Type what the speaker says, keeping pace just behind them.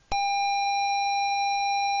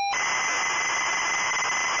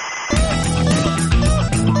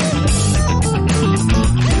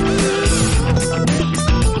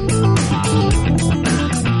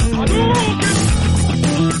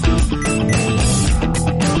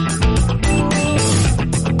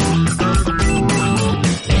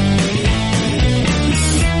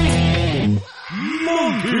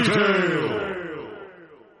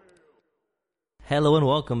Hello and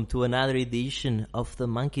welcome to another edition of the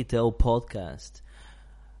Monkey Tail podcast.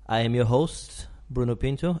 I am your host, Bruno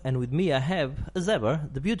Pinto, and with me I have, as ever,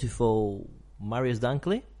 the beautiful Marius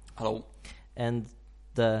Dunkley. Hello. And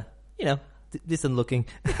the, decent looking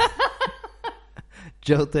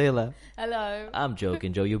Joe Taylor. Hello. I'm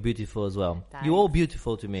joking, Joe. You're beautiful as well. Thanks. You're all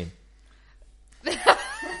beautiful to me.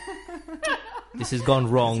 This has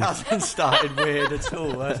gone wrong. It hasn't started weird at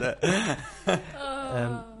all, has it?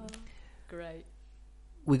 Great.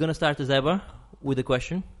 We're going to start as ever with a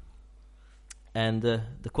question. And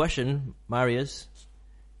the question, Marius,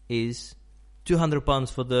 is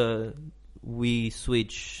 £200 for the Wii,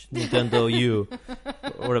 Switch, Nintendo U,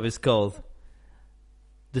 or whatever it's called.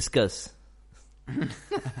 Discuss. It's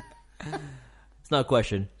not a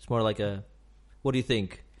question. It's more like a, what do you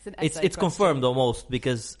think? It's confirmed almost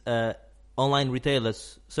because online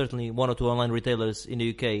retailers, certainly one or two online retailers in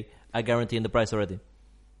the UK, are guaranteeing the price already.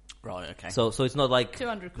 Right, okay. So it's not like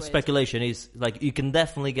 200 quid. speculation. It's like you can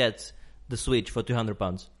definitely get the Switch for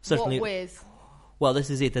 £200. Certainly. What with? Well,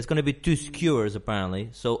 this is it. There's going to be two skewers apparently.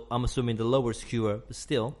 So I'm assuming the lower skewer, but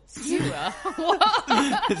still. Skewer?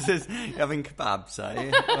 This is having kebabs, are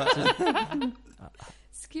you?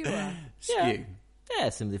 Skewer? Skew. Yeah,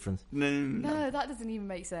 same difference. No, that doesn't even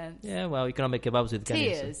make sense. Yeah, well, you cannot make kebabs with canned.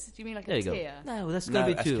 Tiers? Do you mean like There a you go. tier? No, that's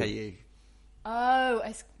going to be two. SKU. Oh,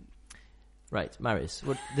 Right, Marius,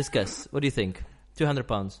 discuss. What do you think?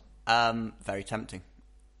 £200. Very tempting.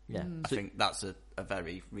 Yeah. I think that's a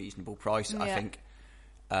very reasonable price. Yeah. I think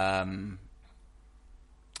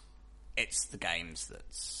it's the games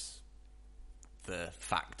that's the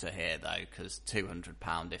factor here, though, because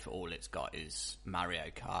 £200, if all it's got is Mario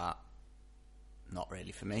Kart, not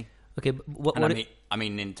really for me. Okay, but I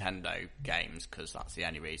mean Nintendo games, because that's the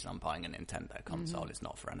only reason I'm buying a Nintendo console. It's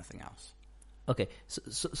not for anything else. Okay,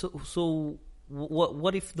 so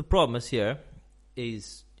what if the promise here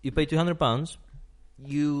is you pay £200,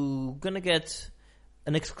 you're gonna get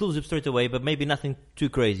an exclusive straight away, but maybe nothing too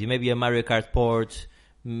crazy. Maybe a Mario Kart port,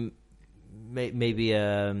 maybe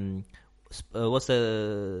what's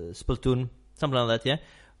the Splatoon, something like that, yeah.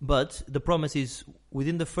 But the promise is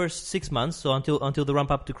within the first 6 months, so until the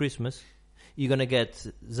ramp up to Christmas, you're gonna get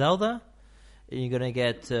Zelda, you're gonna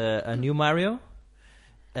get a new Mario.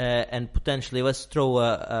 And potentially, let's throw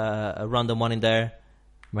a random one in there.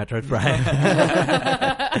 Metroid Prime.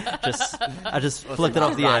 I just plucked it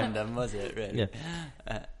off the air. Random, was it really? Yeah.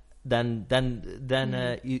 Then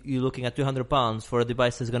you're looking at £200 for a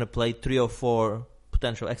device that's going to play 3 or 4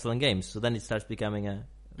 potential excellent games. So then it starts becoming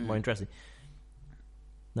more interesting.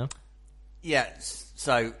 No? Yeah.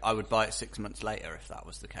 So I would buy it 6 months later if that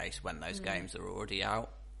was the case, when those games are already out.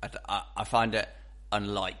 I find it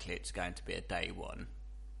unlikely it's going to be a day one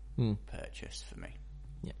purchase for me.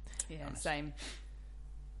 yeah, honest. same.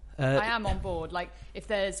 I am on board. Like, if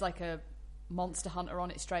there's like a Monster Hunter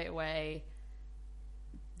on it straight away,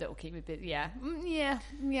 that'll keep me busy. Yeah,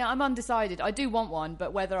 I'm undecided. I do want one,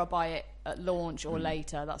 but whether I buy it at launch or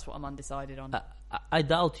later, that's what I'm undecided on. I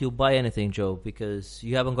doubt you'll buy anything, Joe, because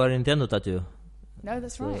you haven't got a Nintendo tattoo. No,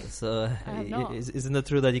 that's right. So I have not. isn't it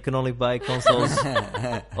true that you can only buy consoles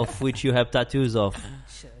of which you have tattoos of?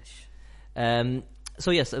 Shush. So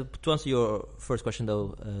yes, to answer your first question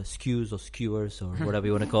though, skews or skewers or whatever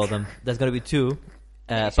you want to call them, there's going to be two,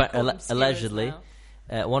 allegedly.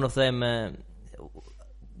 One of them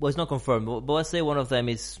was not confirmed, but let's say one of them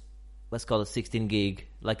is, let's call it 16 gig,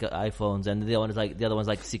 like iPhones, and the other one's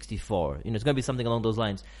like 64. It's going to be something along those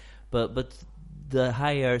lines. But the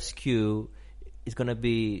higher skew is going to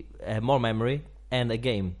be more memory and a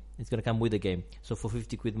game. It's going to come with a game. So for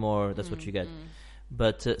 50 quid more, that's what you get.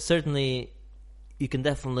 But certainly, you can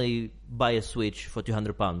definitely buy a Switch for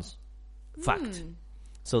 £200. Fact.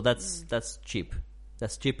 So that's cheap.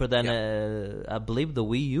 That's cheaper than I believe the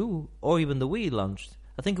Wii U or even the Wii launched.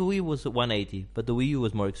 I think the Wii was at 180, but the Wii U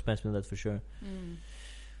was more expensive, that's for sure.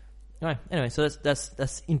 All right. Anyway, so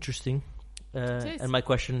that's interesting. And my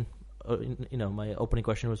question, my opening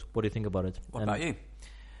question was, what do you think about it? What about you?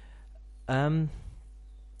 I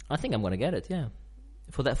think I'm gonna get it. Yeah,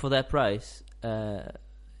 for that price,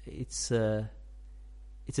 it's a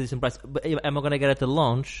decent price. But am I gonna get it at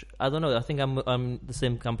launch? I don't know. I think I'm the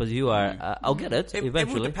same camp as you are. I'll get it eventually.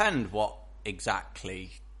 It will depend what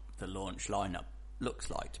exactly the launch lineup looks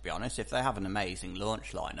like. To be honest, if they have an amazing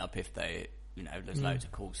launch lineup, if they there's loads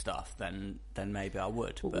of cool stuff, then maybe I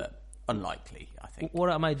would. But unlikely, I think. What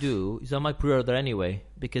I might do is I might pre-order anyway,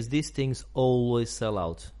 because these things always sell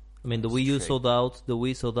out. I mean, the Wii U sold out, the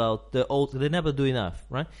Wii sold out, they never do enough,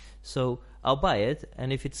 right? So I'll buy it,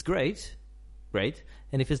 and if it's great,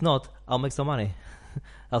 and if it's not, I'll make some money.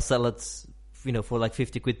 I'll sell it for like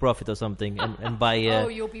 50 quid profit or something, and buy.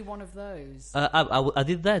 You'll be one of those. I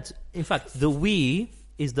did that. In fact, the Wii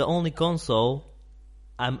is the only console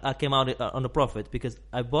I came out on a profit, because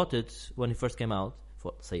I bought it when it first came out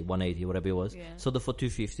for, say, 180, whatever it was. Yeah. Sold it for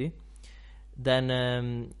 250.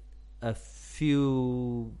 Then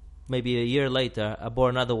maybe a year later, I bought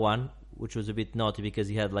another one, which was a bit naughty because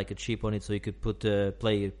he had like a chip on it, so you could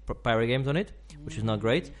play pirate games on it, which is not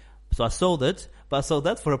great. So I sold it, but I sold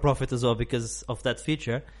that for a profit as well because of that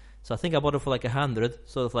feature. So I think I bought it for like 100,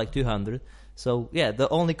 sold it for like 200. So yeah, the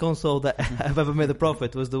only console that I've ever made a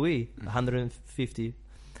profit was the Wii, 150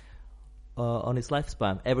 on its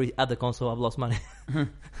lifespan. Every other console I've lost money.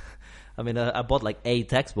 I mean, I bought like 8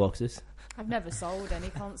 Xboxes. I've never sold any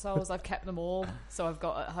consoles. I've kept them all. So I've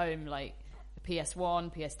got at home like a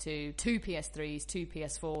PS1, PS2, 2 PS3s, 2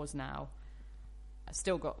 PS4s now. I've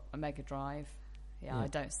still got a Mega Drive. Yeah, I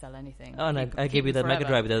don't sell anything. Oh, and I gave you that Mega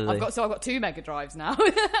Drive the other day. I've got 2 Mega Drives now.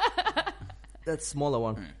 That smaller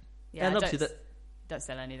one. Yeah, and I don't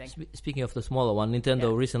sell anything. Speaking of the smaller one,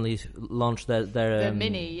 Nintendo recently launched their the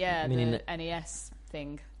mini, the NES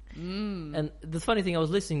thing. And the funny thing, I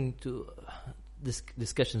was listening to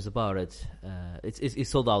discussions about it. It's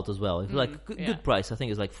sold out as well. It's like good price. I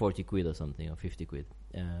think it's like 40 quid or something, or 50 quid.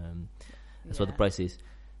 That's what the price is.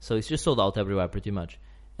 So it's just sold out everywhere pretty much.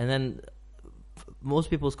 And then most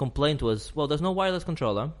people's complaint was, well, there's no wireless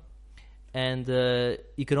controller, and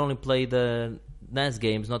you can only play the NES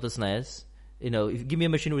games, not the SNES. If you give me a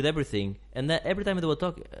machine with everything, and that every time they were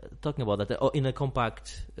talking about that in a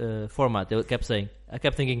compact format, they kept saying, I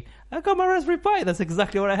kept thinking, I got my Raspberry Pi, that's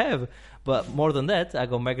exactly what I have. But more than that, I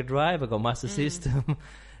got Mega Drive, I got Master System,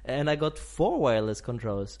 and I got 4 wireless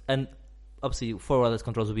controllers. And obviously 4 wireless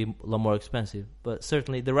controllers would be a lot more expensive, but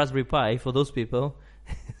certainly the Raspberry Pi, for those people,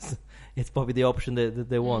 it's probably the option that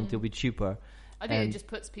they want. It'll be cheaper. I think it just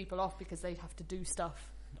puts people off because they'd have to do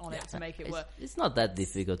stuff on it to make it work. It's not that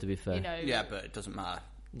difficult, to be fair. Yeah, but it doesn't matter.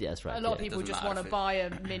 Yeah, that's right. A lot of people just want to buy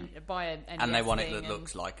an NES and they want it that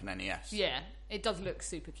looks like an NES. Yeah, it does look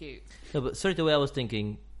super cute. No, but straight away I was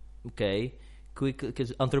thinking, okay,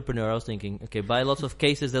 because entrepreneur, I was thinking, okay, buy lots of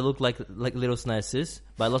cases that look like little SNESes,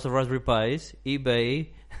 buy lots of Raspberry Pis, eBay.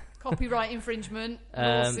 Copyright infringement,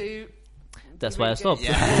 lawsuit. That's why I stopped.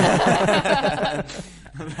 Yeah.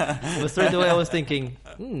 But straight away I was thinking,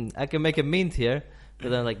 I can make a mint here. But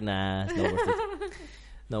then like, nah, it's not worth it.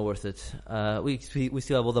 Not worth it. We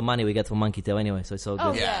still have all the money we get from Monkey Tail anyway, so it's all good.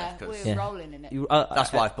 Oh yeah, we're rolling in it.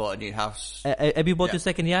 That's why I've bought a new house. Have you bought your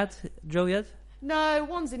second yacht, Joe, yet? No,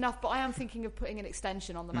 one's enough, but I am thinking of putting an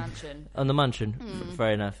extension on the mansion. On the mansion?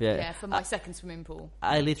 Fair enough, yeah. Yeah, for my second swimming pool.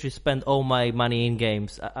 I literally spend all my money in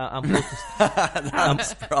games. I'm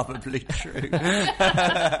That's probably true.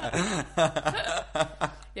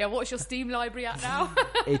 Yeah, what's your Steam library at now?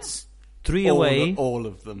 It's 3 away. All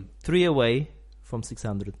of them. 3 away from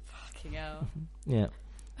 600. Fucking hell. Yeah.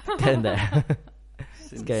 Getting there.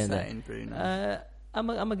 It's getting there. Bruno.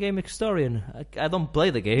 I'm a game historian. I don't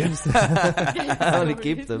play the games. I only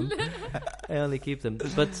keep them.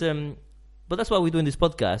 But that's why we do in this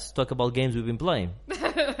podcast, talk about games we've been playing.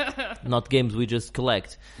 Not games we just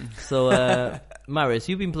collect. So, Marius,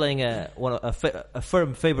 you've been playing a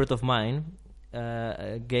firm favorite of mine,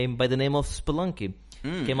 a game by the name of Spelunky.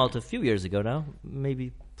 Came out a few years ago now,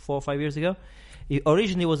 maybe 4 or 5 years ago. It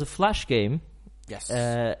originally was a Flash game. Yes.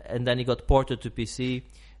 And then it got ported to PC.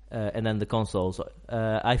 And then the consoles.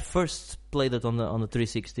 I first played it on the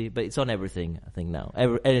 360, but it's on everything. I think now,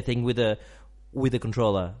 anything with a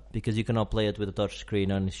controller, because you cannot play it with a touch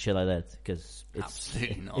screen and shit like that. Because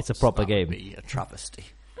it's a proper game. Would be a travesty.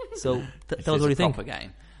 So tell us what you think. Proper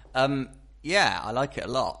game. Yeah, I like it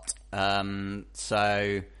a lot.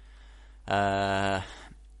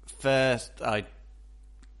 First I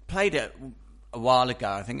played it a while ago.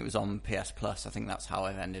 I think it was on PS Plus. I think that's how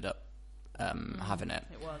I've ended up having it.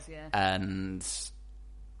 It was, yeah. And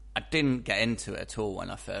I didn't get into it at all when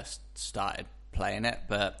I first started playing it,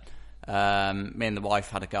 but me and the wife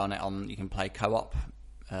had a go on it you can play co-op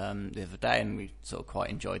the other day, and we sort of quite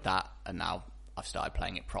enjoyed that, and now I've started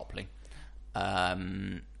playing it properly.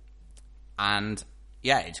 And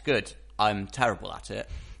yeah, it's good. I'm terrible at it.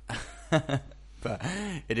 But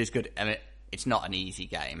it is good. I mean, it's not an easy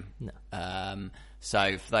game. No.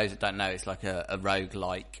 So for those that don't know, it's like a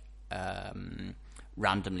roguelike,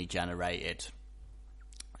 randomly generated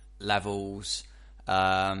levels,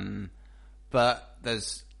 but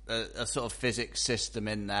there's a sort of physics system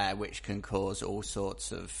in there which can cause all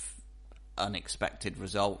sorts of unexpected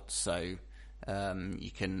results. So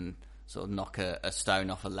you can sort of knock a stone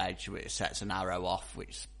off a ledge, which sets an arrow off,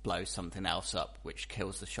 which blows something else up, which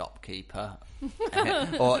kills the shopkeeper.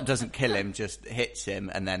 Or it doesn't kill him, just hits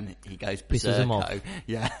him, and then he goes Pisses him off. berserko.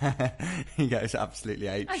 Yeah, he goes absolutely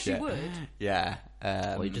apeshit. As you would. Yeah.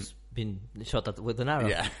 Or you just been shot at with an arrow.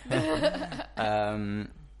 Yeah.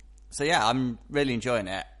 So yeah, I'm really enjoying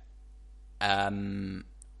it. I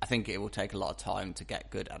think it will take a lot of time to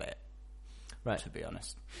get good at it. Right. To be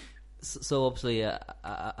honest. So obviously,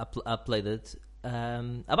 I played it.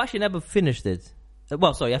 I've actually never finished it.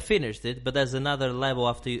 Well, sorry, I finished it, but there's another level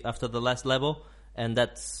after the last level, and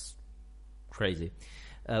that's crazy.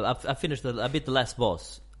 I finished I beat the last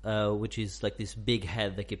boss, which is like this big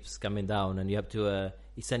head that keeps coming down, and you have to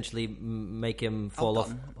essentially make him fall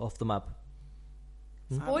off the map.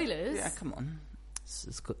 Spoilers? Yeah, come on.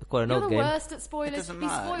 It's quite an You're old the game. worst at spoilers. He doesn't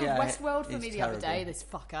matter. spoiled Yeah, Westworld for it's me the terrible. other day, this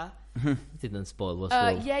fucker. Didn't spoil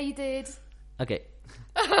Westworld. Yeah, you did. Okay.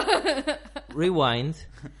 Rewind.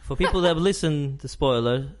 For people that have listened to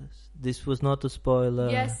spoilers, this was not a spoiler.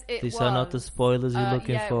 Yes, it These was. are not the spoilers you're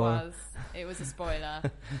looking yeah, for. It was a spoiler.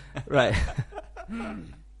 Right.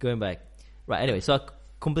 Going back. Right, anyway, so I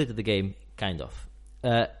completed the game, kind of.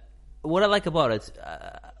 What I like about it,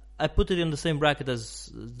 I put it in the same bracket as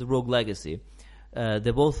the Rogue Legacy.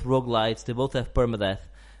 They're both roguelites, they both have permadeath.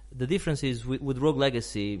 The difference is with Rogue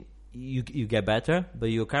Legacy, you get better, but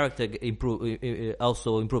your character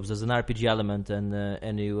also improves. There's an RPG element,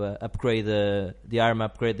 and you upgrade the armor,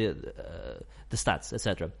 upgrade the stats,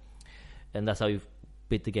 etc. And that's how you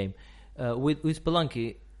beat the game. With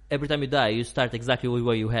Spelunky, every time you die, you start exactly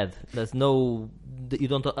where you had. There's no, you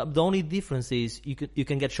don't. The only difference is you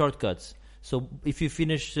can get shortcuts. So if you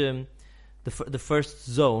finish the first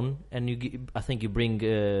zone, and I think you bring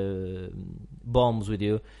bombs with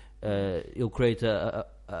you, you'll create a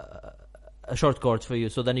shortcut for you.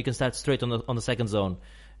 So then you can start straight on the second zone.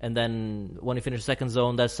 And then when you finish the second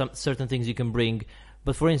zone, there's some certain things you can bring.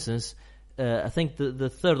 But for instance, I think the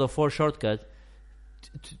third or fourth shortcut,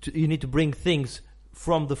 you need to bring things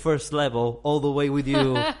from the first level all the way with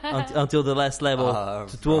you until the last level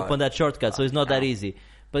to open that shortcut. So it's not that easy.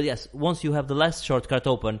 But yes, once you have the last shortcut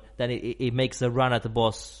open, then it makes the run at the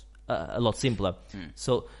boss a lot simpler.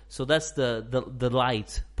 So that's the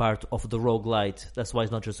light part of the roguelite. That's why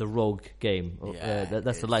it's not just a rogue game.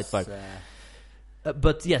 That's the light part.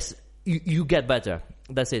 But yes, you get better.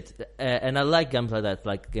 That's it. And I like games like that,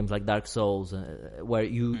 like games like Dark Souls, where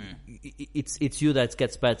it's you that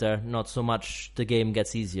gets better, not so much the game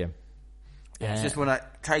gets easier. Yeah, it's just when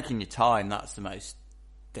taking your time, that's the most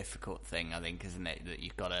difficult thing, I think, isn't it? That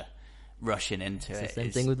you've got to rushing into it. It's the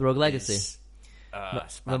same thing with Rogue Legacy.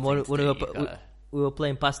 We were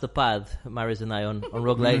playing Past the Pad, Marius and I, on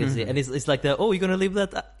Rogue Legacy, and it's like you're gonna leave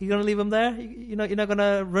him there? You're not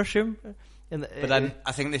gonna rush him? But then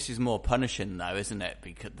I think this is more punishing, though, isn't it?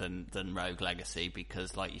 Than Rogue Legacy,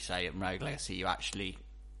 because, like you say, in Rogue Legacy, you actually,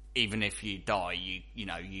 even if you die,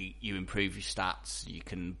 you improve your stats. You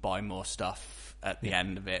can buy more stuff at the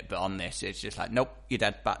end of it. But on this, it's just like, nope, you're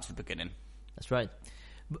dead. Back to the beginning. That's right.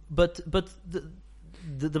 But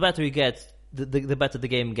the better you get, the better the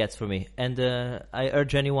game gets for me. And I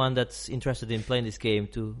urge anyone that's interested in playing this game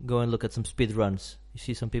to go and look at some speed runs. You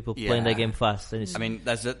see some people playing that game fast. And I mean,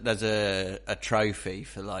 there's a trophy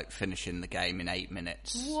for like finishing the game in 8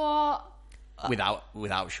 minutes. What?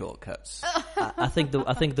 Without shortcuts. I think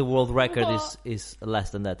the world record is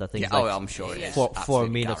less than that. I think. Yeah, it's like I'm sure it is. 4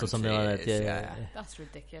 minutes or something like that. Yeah. That's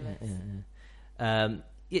ridiculous.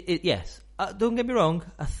 Yes. Don't get me wrong.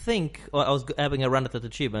 I think I was having a run at that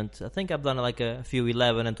achievement. I think I've done like a few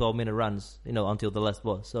 11 and 12 minute runs, until the last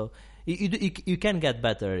boss. So you can get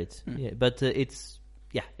better at it. Yeah, but it's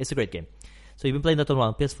a great game. So you've been playing that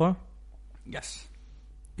on PS4? Yes.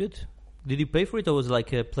 Good. Did you pay for it, or was it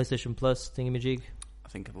like a PlayStation Plus thingamajig? I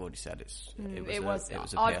think I've already said it was. a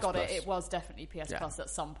I've PS got Plus. it. It was definitely PS Plus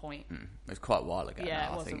at some point. It was quite a while ago. Yeah,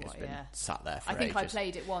 now. it was I think it's been sat there for I think ages. I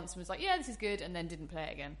played it once and was like, "Yeah, this is good," and then didn't play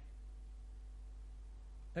it again.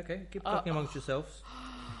 Okay, keep talking amongst yourselves.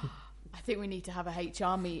 I think we need to have a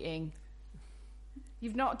HR meeting.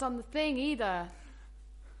 You've not done the thing either.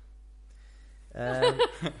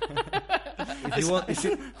 If you want,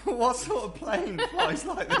 what sort of plane flies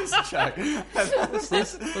like this, Joe? What's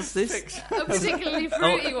this? A particularly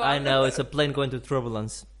fruity one. I know, it's a plane going to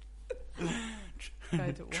turbulence.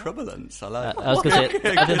 Turbulence, I like I was going to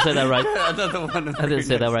say, I didn't say that right. Another one of I didn't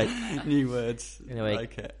say that right. New words. Anyway.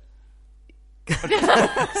 Like it.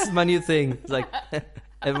 It's my new thing. It's like,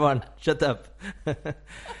 everyone, shut up.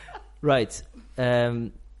 Right.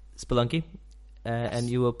 Spelunky. And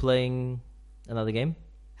you were playing another game?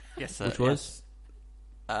 Yes, sir. Which was?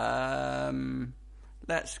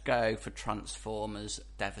 Let's go for Transformers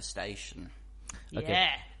Devastation. Okay. Yeah.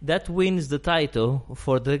 That wins the title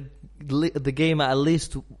for the game I at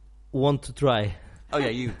least want to try. Oh yeah,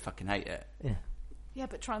 you fucking hate it. Yeah. Yeah,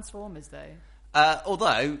 but Transformers though.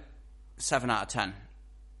 Although 7 out of 10.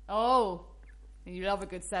 Oh, you love a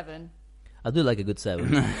good 7. I do like a good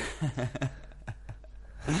 7.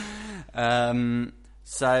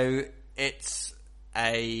 So it's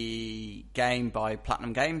a game by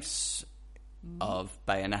Platinum Games of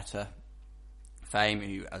Bayonetta fame,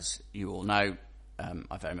 who, as you all know,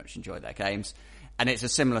 I very much enjoy their games. And it's a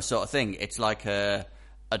similar sort of thing. It's like a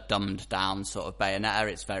dumbed down sort of Bayonetta.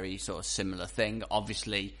 It's very sort of similar thing.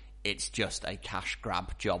 Obviously, it's just a cash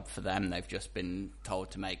grab job for them. They've just been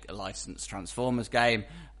told to make a licensed Transformers game.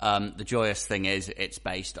 The joyous thing is it's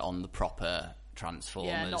based on the proper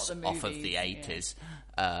Transformers not the movies, off of the 80s.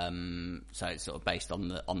 So it's sort of based on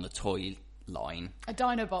the toy line. A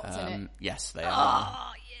Dinobot's in it. Yes, they are.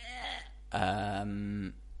 Oh, yeah.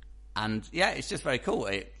 And yeah, it's just very cool.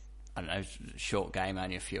 I don't know, short game,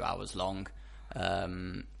 only a few hours long.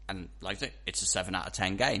 And like I say, it's a 7 out of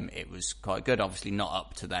 10 game. It was quite good. Obviously not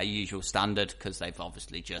up to their usual standard because they've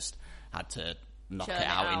obviously just had to knock it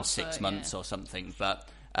out in 6 months or something. But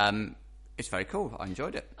it's very cool. I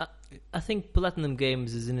enjoyed it. I think Platinum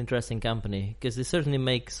Games is an interesting company because they certainly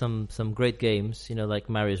make some great games. You know, like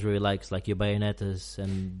Marius really likes, like your Bayonettas,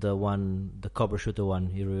 and the Cobra Shooter one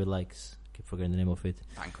he really likes. I keep forgetting the name of it.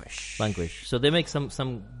 Vanquish. So they make some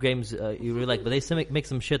games you really like, but they still make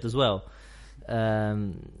some shit as well.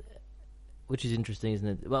 Which is interesting, isn't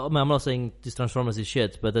it? Well, I'm not saying this Transformers is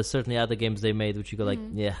shit, but there's certainly other games they made which you go like,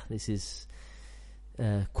 yeah, this is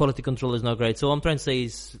quality control is not great. So what I'm trying to say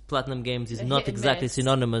is Platinum Games is not exactly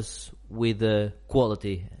synonymous with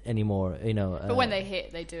quality anymore. You know, but when they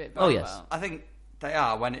hit, they do it very well. I think they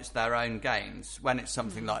are when it's their own games. When it's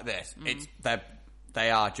something like this,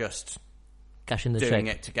 they are just cashing the doing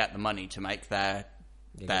check. it to get the money to make their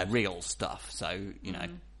real stuff. So you know,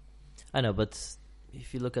 I know, but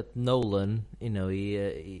if you look at Nolan, you know,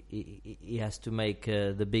 he has to make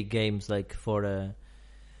the big games like for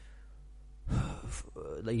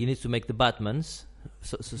like he needs to make the Batmans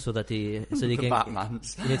so that he can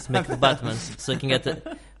Batmans. He needs to make the Batmans so he can get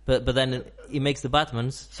the, but then he makes the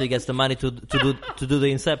Batmans so he gets the money to do the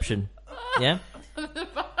Inception. Yeah,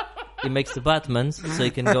 he makes the Batmans so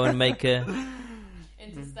he can go and make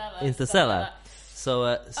Interstellar. So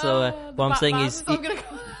what I'm saying is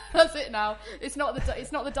that's it now. It's not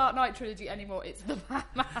the Dark Knight trilogy anymore. It's the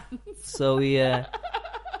Batman. So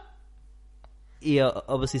he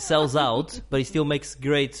obviously sells out, but he still makes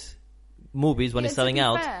great movies when he's selling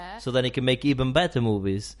out. Fair, so then he can make even better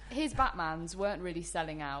movies. His Batmans weren't really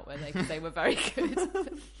selling out, were they? Because they were very good.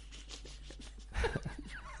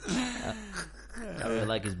 I really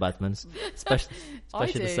like his Batmans, especially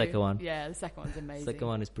the second one. Yeah, the second one's amazing. The second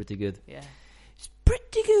one is pretty good. Yeah, it's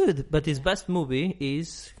pretty good. But his best movie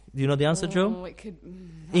is. Do you know the answer, Joe? It could.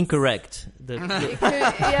 Incorrect. It could,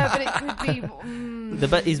 yeah, but it could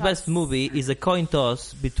be. His best movie is a coin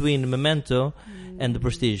toss between Memento and The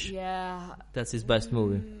Prestige. Yeah, that's his best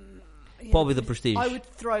movie. Yeah, Probably The Prestige. I would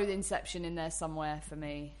throw the Inception in there somewhere for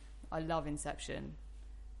me. I love Inception,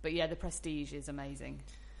 but yeah, The Prestige is amazing.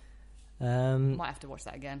 Might have to watch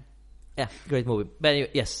that again. Yeah, great movie. But anyway,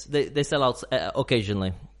 yes, they sell out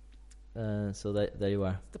occasionally. So there you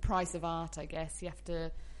are. The price of art, I guess. You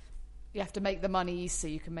have to make the money so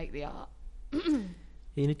you can make the art.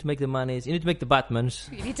 You need to make the money. You need to make the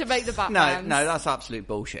Batmans. You need to make the Batmans. No, that's absolute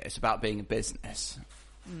bullshit. It's about being a business.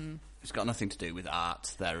 It's got nothing to do with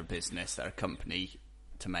art. They're a business. They're a company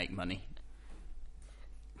to make money.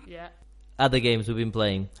 Yeah. Other games we've been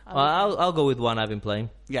playing. I'll go with one I've been playing.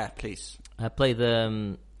 Yeah, please. I played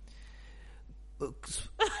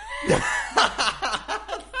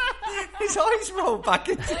His eyes rolled back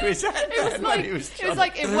into his head. It was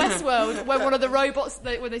like in Westworld when one of the robots,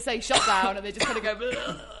 when they say shut down, and they just kind of go.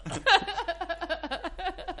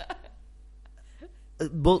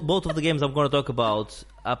 Both of the games I'm going to talk about,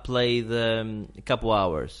 I played a couple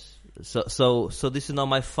hours. So this is not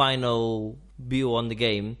my final view on the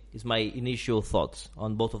game. It's my initial thoughts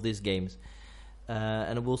on both of these games,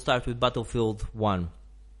 and we'll start with Battlefield 1.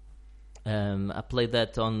 I played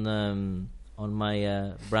that on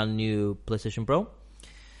my brand new PlayStation Pro,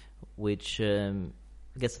 which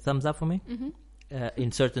gets a thumbs up for me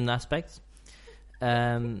in certain aspects.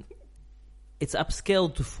 It's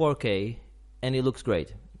upscaled to 4K and it looks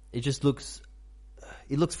great. It looks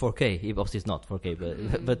 4K. Obviously, it's not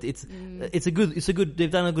 4K, but it's a good.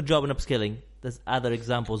 They've done a good job in upscaling. There's other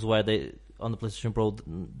examples where they on the PlayStation Pro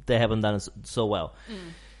they haven't done it so well.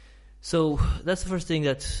 So that's the first thing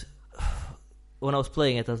that when I was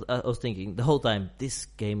playing it, I was thinking the whole time, this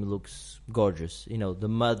game looks gorgeous. You know, the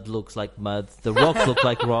mud looks like mud, the rocks look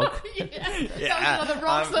like rock. The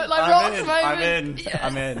rocks look like rocks.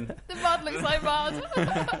 I'm in. The mud looks like mud.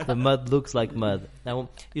 The mud looks like mud. Now,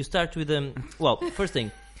 you start with first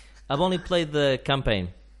thing, I've only played the campaign,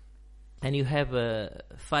 and you have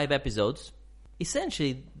 5 episodes.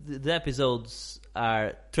 Essentially, the episodes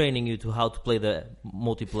are training you to how to play the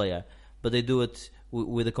multiplayer, but they do it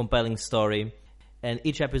with a compelling story, and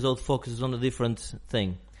each episode focuses on a different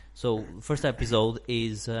thing. So, first episode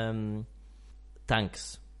is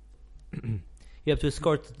tanks. You have to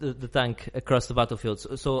escort the tank across the battlefield.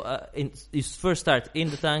 So you first start in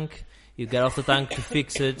the tank, you get off the tank to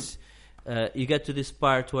fix it, you get to this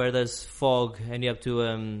part where there's fog, and you have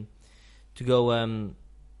to go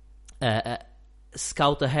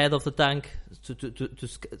scout ahead of the tank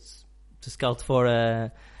to scout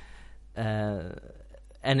for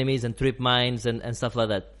enemies and trip mines and stuff like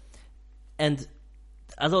that. And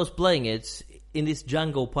as I was playing it, in this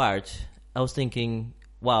jungle part, I was thinking,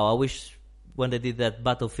 wow, I wish when they did that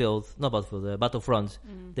Battlefront,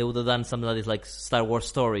 they would have done something like this, like Star Wars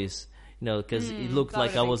Stories, you know, because it looked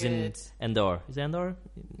like I was in Endor. Is it Endor?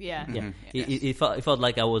 Yeah. Yeah. It felt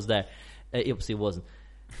like I was there. Oops, it wasn't.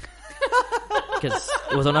 Because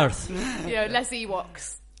it was on Earth. Yeah, less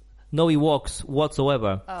Ewoks. No Ewoks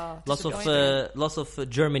whatsoever. Oh, lots of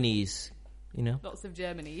Germanys, you know. Lots of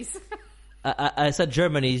Germanys. I said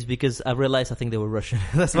Germanys because I realized I think they were Russian.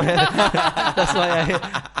 That's why.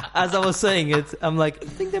 As I was saying it, I'm like, I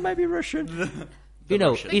think they might be Russian. You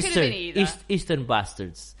know, Eastern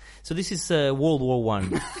bastards. So this is World War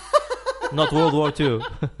One, not World War Two.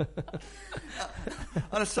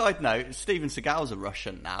 On a side note, Steven Seagal's a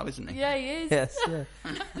Russian now, isn't he? Yeah, he is. Yes. Yeah.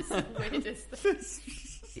 That's the weirdest.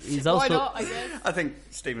 He's also, why not, I guess? I think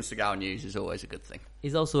Steven Seagal news is always a good thing.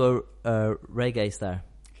 He's also a reggae star.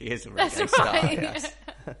 He is a reggae star, right. yes.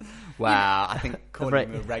 Wow, I think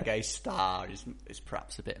calling him a reggae star is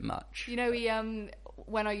perhaps a bit much. You know, he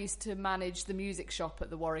when I used to manage the music shop at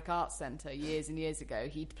the Warwick Arts Centre years and years ago,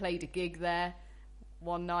 he'd played a gig there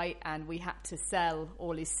one night, and we had to sell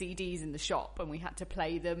all his CDs in the shop, and we had to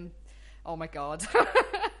play them. Oh my God.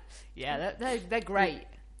 Yeah, they're great.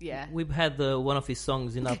 Yeah, we've had one of his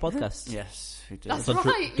songs in our podcast. Yes, we did. That's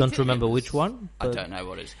right. Don't remember which one. I don't know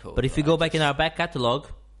what it's called. But if you go back in our back catalogue,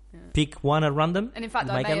 pick one at random. And in fact,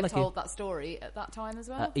 I may have told that story at that time as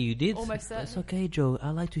well. You did? Almost certainly. That's okay, Joe. I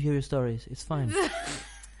like to hear your stories. It's fine.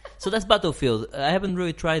 So that's Battlefield. I haven't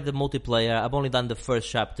really tried the multiplayer. I've only done the first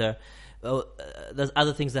chapter. There's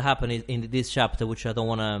other things that happen in this chapter which I don't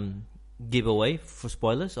want to give away for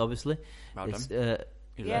spoilers, obviously. Well done.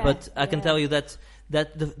 But I can tell you that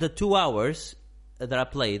the 2 hours that I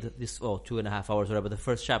played, 2.5 hours, whatever, the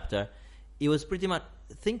first chapter, it was pretty much,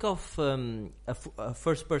 think of a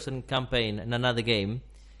first-person campaign in another game,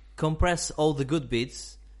 compress all the good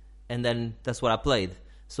bits, and then that's what I played.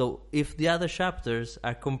 So if the other chapters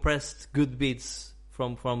are compressed good bits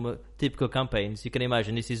from typical campaigns, you can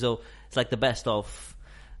imagine this is it's like the best of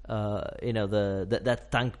that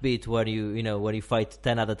tank bit where when you fight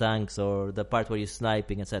 10 other tanks, or the part where you're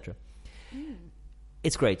sniping, etc.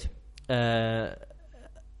 It's great, and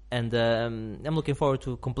I'm looking forward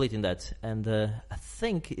to completing that. And I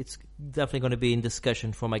think it's definitely going to be in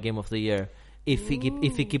discussion for my game of the year if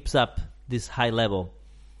he keeps up this high level.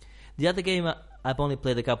 The other game I've only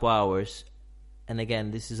played a couple hours, and again,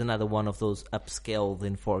 this is another one of those upscaled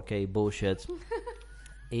in 4K bullshit.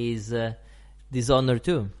 Is Dishonored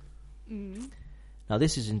 2. Now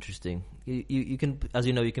this is interesting. You can, as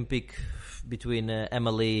you know, you can pick between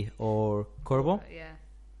Emily or Corvo. Yeah.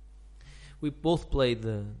 We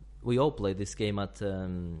all played this game at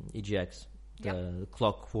EGX, the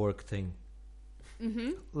clockwork thing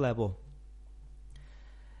level.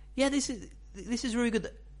 Yeah, this is really good.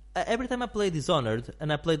 Every time I play Dishonored,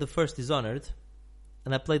 and I played the first Dishonored,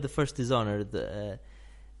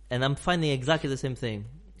 and I'm finding exactly the same thing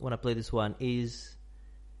when I play this one. Is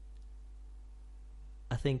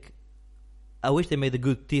I think I wish they made a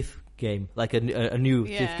good Thief game, like a new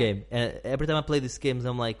Thief game. Every time I play these games,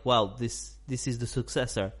 I'm like, wow, this is the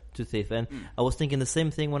successor to Thief. And I was thinking the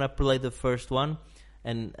same thing when I played the first one,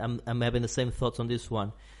 and I'm having the same thoughts on this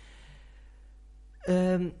one.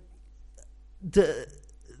 The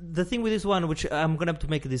thing with this one, which I'm gonna have to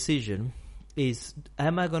make a decision, is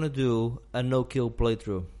am I gonna do a no-kill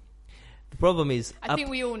playthrough? The problem is, I think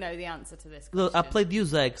we all know the answer to this question. Look, I played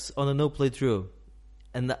Deus Ex on a no playthrough,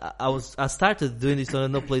 and I started doing this on a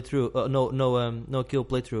no playthrough, no kill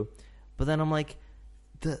playthrough, but then I'm like,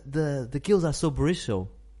 the kills are so Bristol.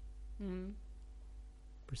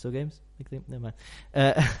 Bristol Games, never mind.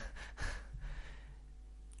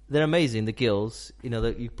 they're amazing. The kills,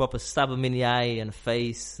 you proper stab them in the eye and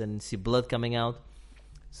face and see blood coming out.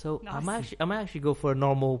 So Nice. I might actually go for a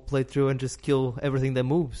normal playthrough and just kill everything that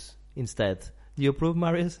moves instead. Do you approve,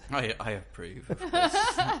 Marius? I approve. Of course.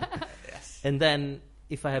 Yes. And then,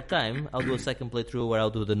 if I have time, I'll do a second playthrough where I'll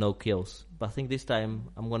do the no kills. But I think this time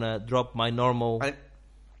I'm gonna drop my normal.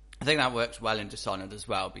 I think that works well in Dishonored as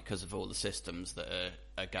well because of all the systems that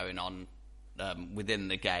are going on within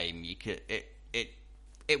the game.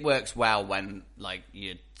 It works well when like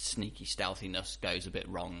your sneaky stealthiness goes a bit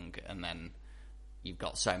wrong, and then you've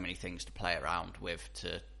got so many things to play around with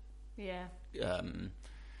to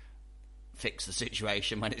fix the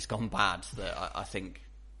situation when it's gone bad. That I think,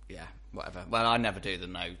 whatever. Well, I never do the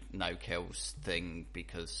no kills thing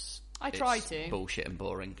because I try to. Bullshit and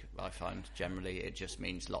boring. I find generally it just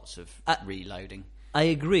means lots of reloading. I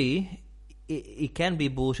agree. It can be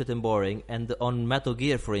bullshit and boring, and on Metal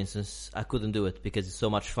Gear, for instance, I couldn't do it because it's so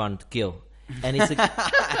much fun to kill. And it's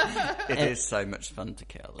it is so much fun to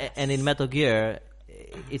kill. And in Metal Gear,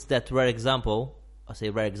 it's that rare example. I say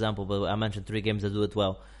rare example, but I mentioned 3 games that do it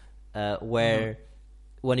well, where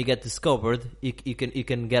when you get discovered, you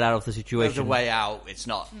can get out of the situation. There's a way out. It's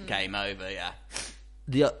not game over. Yeah.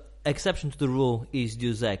 The exception to the rule is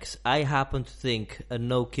Deus Ex. I happen to think a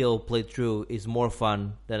no-kill playthrough is more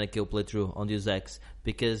fun than a kill playthrough on Deus Ex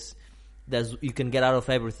because you can get out of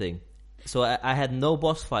everything. So I had no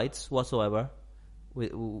boss fights whatsoever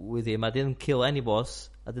with him. I didn't kill any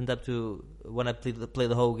boss. I didn't have to when I play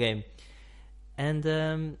the whole game, and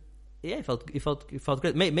it felt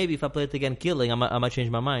great. Maybe if I play it again, killing, I might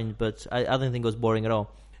change my mind. But I don't think it was boring at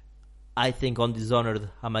all. I think on Dishonored,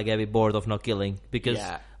 I might get a bit bored of not killing because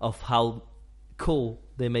of how cool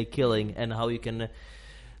they make killing and how you can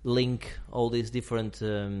link all these different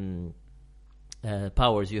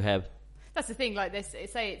powers you have. That's the thing. Like this,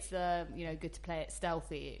 say it's good to play it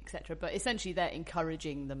stealthy, etc. But essentially, they're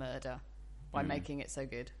encouraging the murder by making it so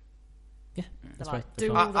good. Yeah, that's like, right.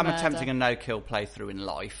 do all the I'm murder. attempting a no-kill playthrough in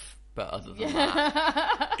life, but other than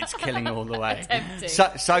that, it's killing all the way. Attempting.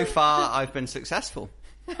 So far, I've been successful.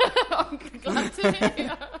 I'm glad to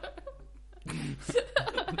hear.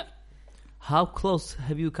 How close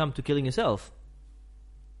have you come to killing yourself?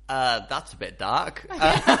 That's a bit dark.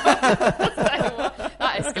 That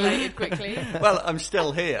escalated quickly. Well, I'm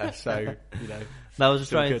still here, so I was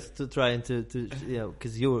just Still trying to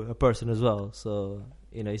because you're a person as well. So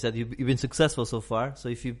you said you've been successful so far. So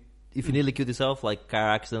if you nearly killed yourself, like car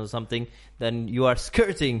accident or something, then you are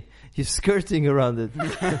skirting. You're skirting around it.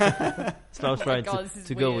 So I was trying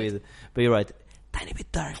to go with. But you're right. Tiny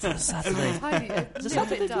bit dark for a Saturday.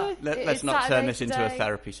 Let's not turn this into a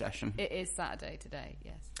therapy session. It is Saturday today.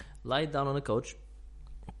 Yes. Lie down on a couch.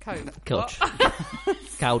 Couch.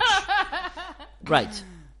 Couch. Right.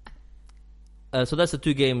 So that's the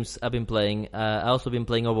 2 games I've been playing. I also been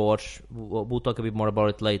playing Overwatch. We'll talk a bit more about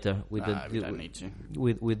it later with we don't need to.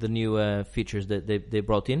 with the new features that they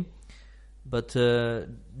brought in. But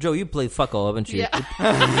Joe, you played fuck all, haven't you? Yeah.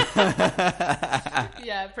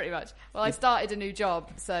 Yeah, pretty much. Well, I started a new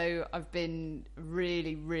job, so I've been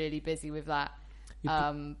really, really busy with that.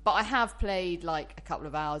 But I have played like a couple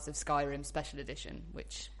of hours of Skyrim Special Edition,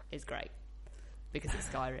 which is great because it's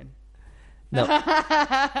Skyrim. No,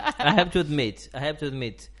 I have to admit,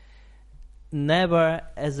 never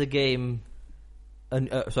as a game, a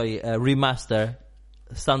remaster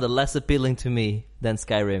sounded less appealing to me than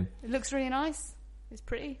Skyrim. It looks really nice. It's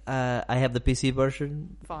pretty. I have the PC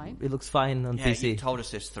version. Fine. It looks fine on PC. You told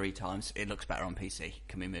us this 3 times. It looks better on PC.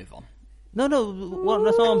 Can we move on? No,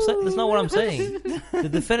 that's not what I'm saying. That's not what I'm saying. The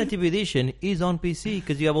definitive edition is on PC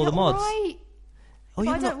because you have all the mods. Right. Oh,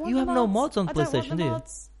 you have no mods on PlayStation, do you?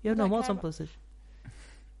 You have no mods on PlayStation.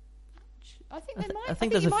 I think they might. I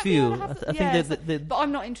think there's a few. But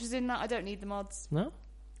I'm not interested in that. I don't need the mods. No?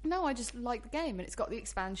 No, I just like the game, and it's got the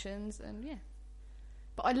expansions, and yeah.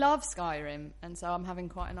 But I love Skyrim, and so I'm having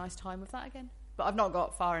quite a nice time with that again. But I've not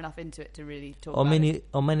got far enough into it to really talk about it.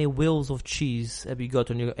 How many wheels of cheese have you got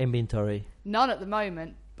on your inventory? None at the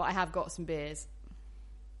moment, but I have got some beers.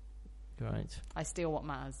 Right. I steal what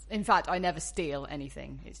matters. In fact, I never steal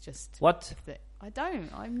anything. It's just... What? I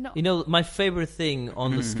don't. I'm not... You know, my favorite thing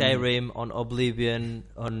on the Skyrim, on Oblivion,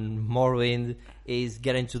 on Morrowind is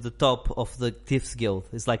getting to the top of the Thieves Guild.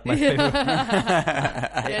 It's like my favorite.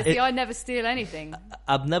 Yeah, see, I never steal anything.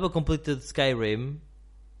 I've never completed Skyrim,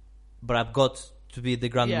 but I've got to be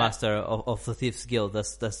the Grandmaster of the Thieves Guild.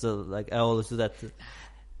 That's I always do that.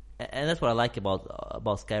 And that's what I like about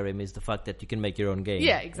Skyrim is the fact that you can make your own game.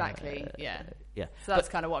 Yeah, exactly. Yeah. So that's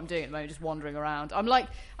kind of what I'm doing at the moment, just wandering around. I'm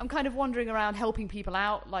kind of wandering around helping people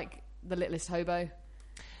out, like the littlest hobo.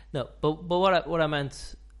 No, but what I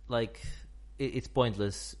meant, like it's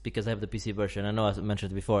pointless because I have the PC version. I know I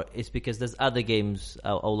mentioned it before. It's because there's other games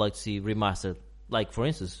I would like to see remastered. Like for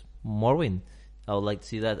instance, Morrowind. I would like to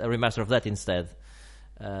see that a remaster of that instead.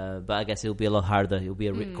 But I guess it'll be a lot harder. It'll be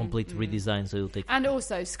a complete redesign, so it'll take. And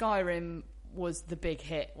also, Skyrim was the big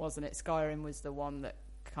hit, wasn't it? Skyrim was the one that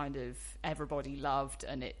kind of everybody loved,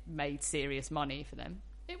 and it made serious money for them.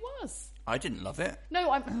 It was. I didn't love it.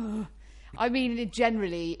 No, I mean,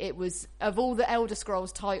 generally, it was, of all the Elder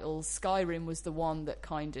Scrolls titles, Skyrim was the one that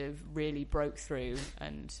kind of really broke through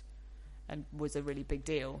and was a really big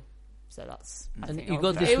deal. So that's. I think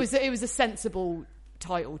it was a sensible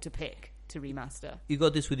title to pick to remaster. You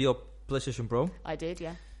got this with your PlayStation Pro? I did,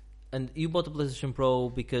 yeah. And you bought the PlayStation Pro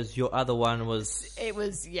because your other one was... It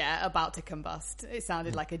was, about to combust. It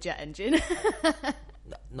sounded like a jet engine.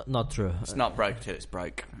 Not true. It's not broke till it's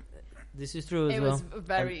broke. This is true as well. It was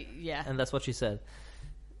very, And that's what she said.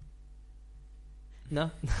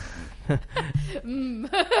 No?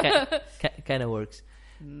 Kind of works.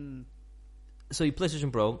 So your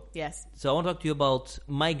PlayStation Pro. Yes. So I want to talk to you about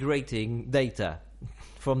migrating data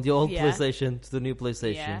from the old PlayStation to the new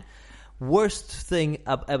PlayStation. Yeah. Worst thing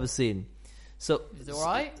I've ever seen. So it's all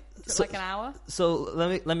right. Took like an hour. So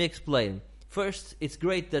let me explain. First, it's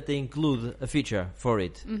great that they include a feature for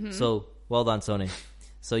it. Mm-hmm. So well done, Sony.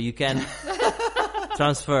 So you can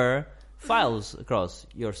transfer files across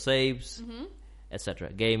your saves,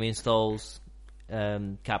 etc. Game installs,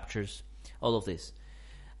 captures, all of this.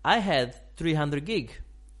 I had 300 gig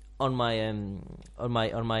on my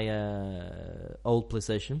old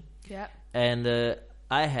PlayStation. Yeah. And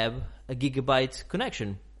I have a gigabyte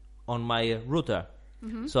connection on my router.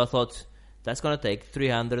 Mm-hmm. So I thought that's going to take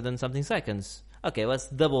 300 and something seconds. Okay, let's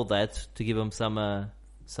double that to give them some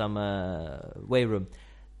way room.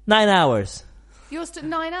 9 hours. Yours took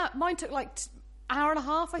 9 hours. Mine took like hour and a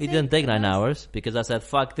half, I think. It didn't take 9 hours because I said,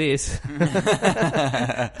 fuck this.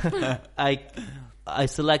 I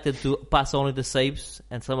selected to pass only the saves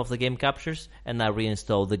and some of the game captures, and I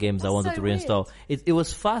reinstalled the games I wanted to reinstall. It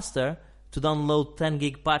was faster to download 10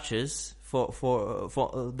 gig patches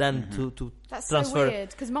than to That's transfer. So weird,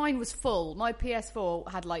 because mine was full. My PS4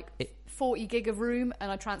 had like 40 gig of room, and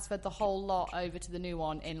I transferred the whole lot over to the new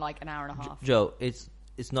one in like an hour and a half. Joe, it's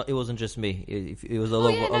not. It wasn't just me. It was all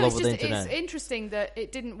over the internet. It's interesting that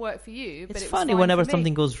it didn't work for you. It's but funny whenever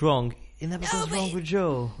something goes wrong. It never goes wrong with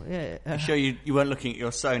Joe. Yeah. You sure you weren't looking at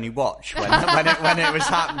your Sony watch when it was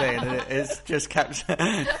happening, and it's just kept.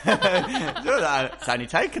 It's only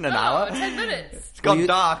taken an hour. 10 minutes. It's gone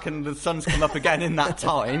dark, and the sun's come up again in that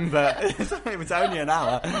time. But it was only an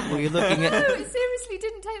hour. Were you looking at? No, it seriously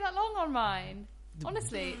didn't take that long on mine.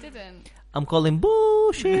 Honestly, it didn't. I'm calling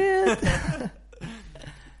bullshit.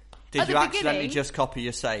 Did you accidentally just copy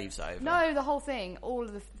your saves over? No, the whole thing, all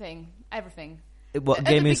of the thing, everything. What At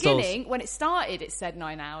game the installs? beginning, when it started, it said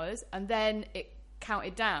 9 hours, and then it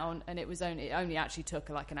counted down, and it only actually took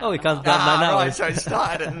like an hour. Oh, it counts and a half. down 9 hours. Right, so it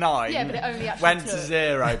started at 9. Yeah, but it only actually went took... to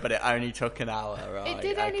 0, but it only took an hour. Right? It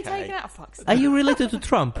did only take an hour. Fuck's sake. Are you related to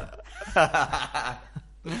Trump? Yeah,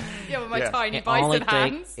 with my tiny bison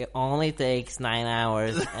hands. It only takes 9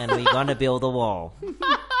 hours, and we're gonna build a wall.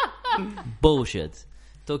 Bullshit.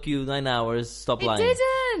 Took you 9 hours. Stop lying. It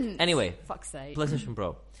didn't. Anyway, fuck's sake. PlayStation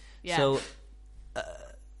Pro. Yeah. So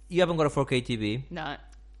you haven't got a 4K TV. No.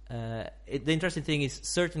 The interesting thing is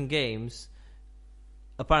certain games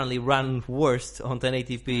apparently run worse on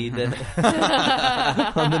 1080p than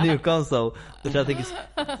on the new console, which I think is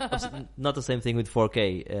not the same thing with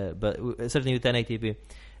 4K, but certainly with 1080p.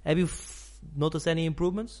 Have you noticed any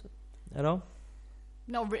improvements at all?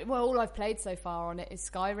 Well, all I've played so far on it is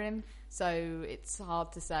Skyrim, so it's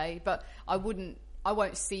hard to say. But I won't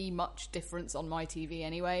see much difference on my TV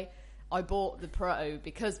anyway. I bought the Pro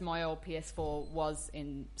because my old PS4 was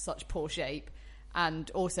in such poor shape,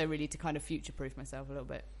 and also really to kind of future-proof myself a little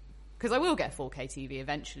bit. Because I will get a 4K TV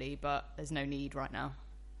eventually, but there's no need right now.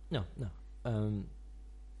 No.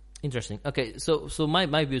 Interesting. Okay, so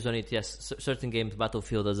my views on it, yes, certain games,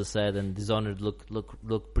 Battlefield, as I said, and Dishonored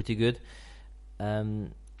look pretty good. I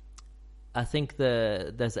think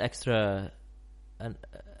there's extra a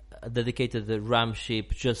dedicated RAM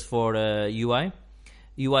chip just for UI.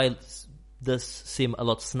 UI does seem a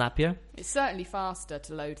lot snappier. It's certainly faster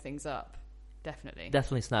to load things up.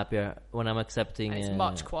 Definitely snappier when I'm accepting it's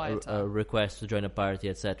much quieter. A request to join a party,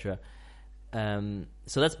 etc.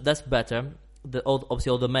 So that's better.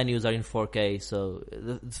 Obviously all the menus are in 4K. So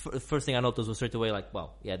the first thing I noticed was straight away like,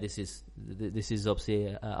 well, yeah, this is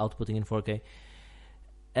obviously outputting in 4K.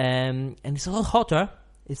 And it's a lot hotter.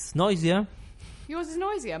 It's noisier. Yours is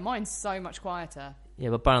noisier. Mine's so much quieter. Yeah,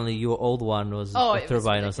 but apparently your old one was a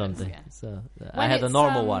turbine or something. Yeah. So I had a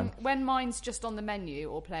normal one. When mine's just on the menu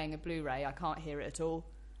or playing a Blu-ray, I can't hear it at all.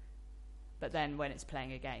 But then when it's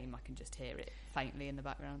playing a game, I can just hear it faintly in the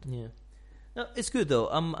background. Yeah, no, it's good though.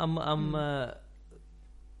 I'm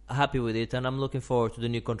happy with it, and I'm looking forward to the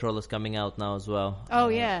new controllers coming out now as well. Oh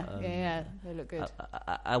yeah, they look good.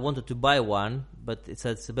 I wanted to buy one, but it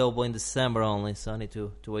says it's available in December only, so I need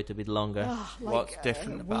to wait a bit longer. What's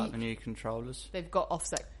different about the new controllers? They've got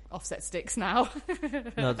offset sticks now.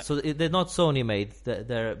 No, so they're not Sony made.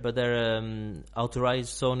 They're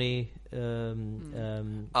authorized Sony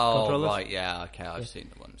controllers. Right, yeah, okay, I've seen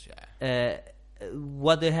the ones. Yeah.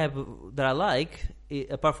 What they have that I like,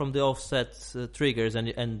 apart from the offset triggers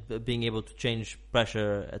and being able to change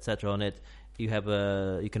pressure, etc. on it, you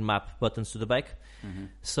can map buttons to the back. Mm-hmm.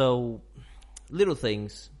 So little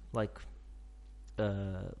things like,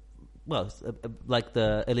 like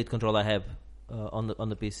the Elite controller I have on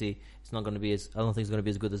the PC. It's not going to be I don't think it's going to be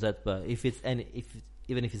as good as that. But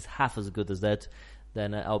even if it's half as good as that,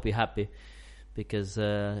 then I'll be happy. Because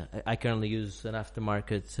I currently use an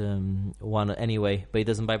aftermarket one anyway, but it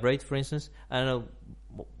doesn't vibrate. For instance, I don't know,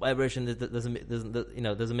 vibration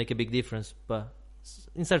doesn't make a big difference. But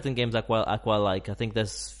in certain games, I quite like. I think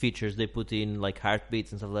there's features they put in like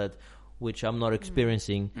heartbeats and stuff like that, which I'm not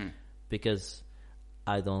experiencing because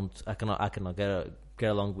I cannot get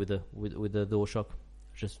along with the DualShock.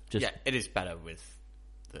 Just yeah, it is better with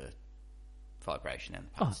the vibration in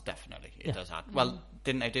the past. Definitely, it does add. Well,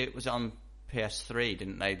 didn't they do it? Was it on PS3,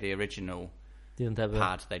 didn't they? The original didn't have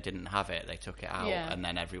pad, they didn't have it. They took it out, and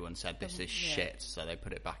then everyone said this is shit, so they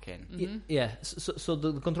put it back in. Mm-hmm. Yeah. So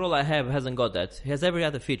the controller I have hasn't got that. It has every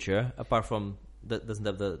other feature apart from that doesn't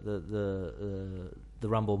have the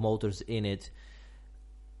rumble motors in it.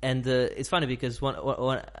 And it's funny because when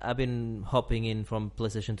I've been hopping in from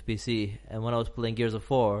PlayStation to PC, and when I was playing Gears of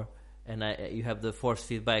War, and you have the force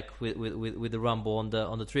feedback with the rumble on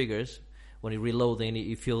the triggers. When you reload, and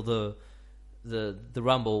you feel the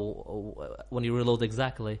rumble when you reload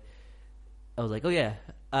exactly. I was like, oh yeah,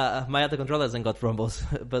 my other controller hasn't got rumbles,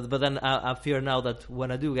 but then I fear now that when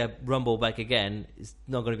I do get rumble back again, it's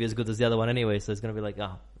not going to be as good as the other one anyway. So it's going to be like,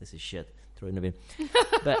 oh, this is shit. Throw it in the bin.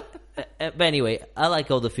 but anyway, I like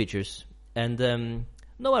all the features, and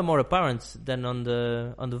nowhere more apparent than on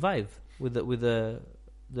the Vive with the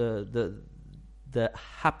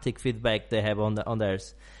haptic feedback they have on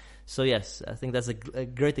theirs. So yes, I think that's a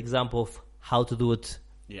great example of how to do it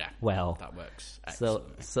well. That works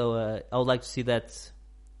excellently. So I would like to see that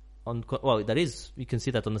on... you can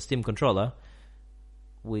see that on the Steam controller,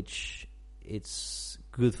 which it's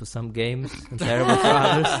good for some games and terrible for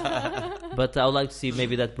others. But I would like to see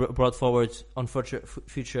maybe that brought forward on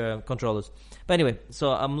future controllers. But anyway,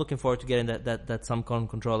 so I'm looking forward to getting that Samcon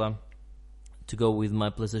controller to go with my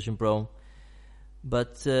PlayStation Pro.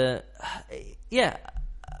 But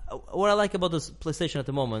what I like about this PlayStation at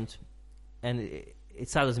the moment, and it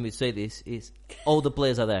saddens me to say this, is all the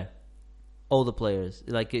players are there. All the players.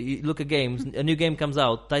 Like, you look at games, a new game comes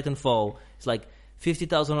out, Titanfall, it's like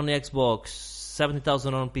 50,000 on the Xbox,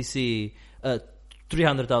 70,000 on PC,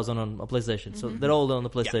 300,000 on a PlayStation. Mm-hmm. So they're all on the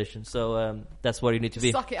PlayStation. Yeah. So that's where you need to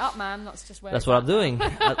be. Suck it up, man. That's what I'm doing.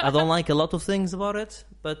 I don't like a lot of things about it,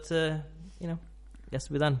 but it has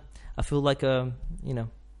to be done. I feel like a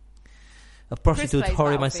prostitute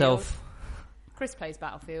whoring myself. Chris plays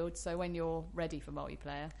Battlefield, so when you're ready for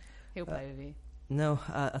multiplayer, he'll play with you. No,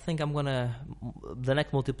 I think the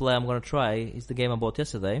next multiplayer I'm gonna try is the game I bought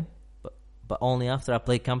yesterday, but only after I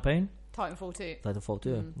play campaign. Titanfall 2. Titanfall 2.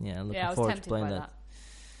 Mm. Yeah, I'm looking I was forward tempted to playing by that.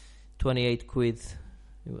 28 quid.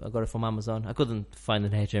 I got it from Amazon. I couldn't find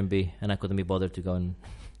an HMB, and I couldn't be bothered to go and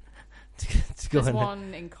There's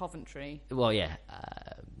one in Coventry. Well, yeah.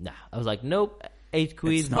 Nah, I was like, nope. 8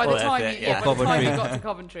 quid. By the time you got to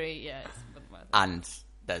Coventry, yeah, it's worth it. And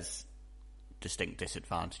there's distinct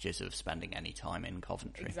disadvantages of spending any time in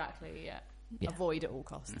Coventry. Exactly, yeah. Avoid at all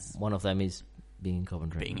costs. One of them is being in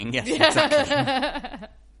Coventry. Exactly.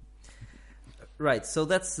 Right, so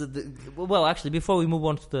that's actually, before we move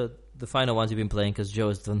on to the final ones you've been playing, because Joe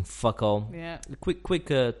has done fuck all. Yeah. Quick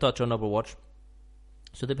touch on Overwatch.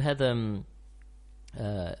 So they've had Update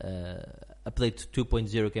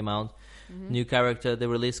 2.0 came out. Mm-hmm. New character they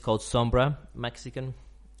released called Sombra, Mexican.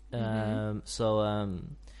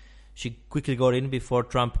 She quickly got in before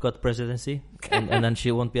Trump got presidency, and then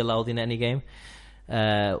she won't be allowed in any game.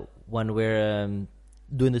 When we're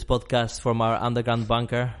doing this podcast from our underground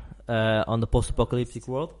bunker on the post-apocalyptic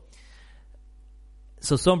world.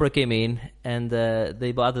 So Sombra came in, and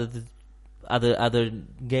they added other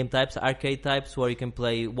game types, arcade types, where you can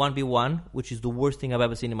play 1v1, which is the worst thing I've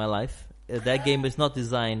ever seen in my life. that game is not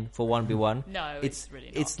designed for 1v1. No, it's really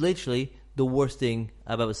not. It's literally the worst thing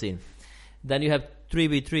I've ever seen. Then you have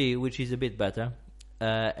 3v3, which is a bit better.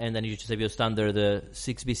 And then you just have your standard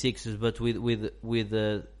 6v6s, but with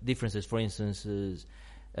differences. For instance,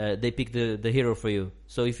 they pick the hero for you.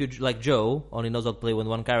 So if you like Joe, only knows how to play with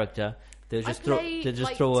one character, they'll just throw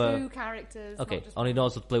two characters. Okay, only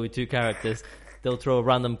knows how to play with two characters. They'll throw a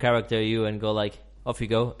random character at you and go like, off you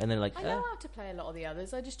go, and then like. I know how to play a lot of the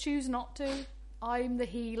others. I just choose not to. I'm the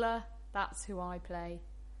healer. That's who I play.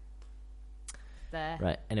 There.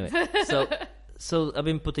 Right. Anyway, so I've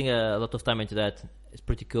been putting a lot of time into that. It's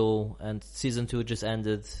pretty cool, and season 2 just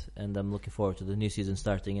ended, and I'm looking forward to the new season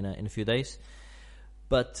starting in a few days.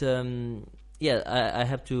 But I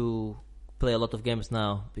have to play a lot of games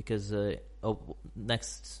now because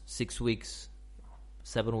next 6 weeks,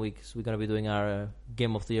 7 weeks, we're gonna be doing our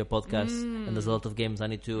Game of the Year podcast, and there's a lot of games I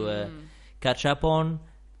need to catch up on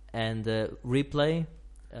and replay,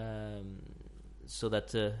 so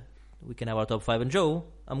that we can have our top 5. And Joe,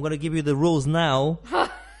 I'm gonna give you the rules now.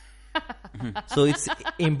 So it's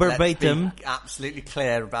in verbatim. Let's be absolutely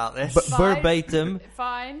clear about this. Verbatim.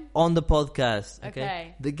 Fine. On the podcast.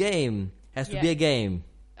 Okay. The game has to be a game.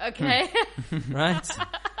 Okay. Right?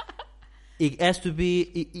 It has to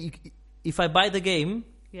be. If I buy the game,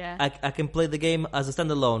 I can play the game as a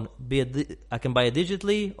standalone. I can buy it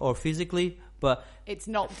digitally or physically, but it's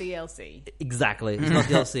not DLC. Exactly, it's not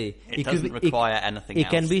DLC. It doesn't require anything else. It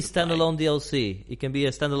can be to standalone DLC. It can be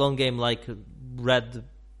a standalone game like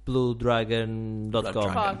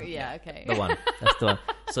redbluedragon.com. Yeah, okay. The one. That's the one.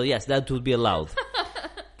 So yes, that would be allowed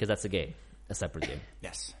because that's a game, a separate game.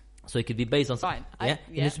 Yes. So it could be based on. Fine. It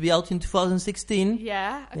needs to be out in 2016.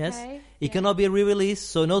 Yeah. Okay. Yes. It cannot be a re-release,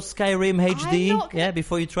 so no Skyrim HD.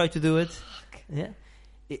 Before you try to do it. Fuck. Yeah.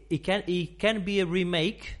 It can be a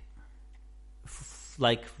remake,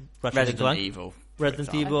 like Resident Evil. Ratchet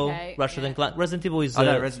and Clank. Resident Evil is.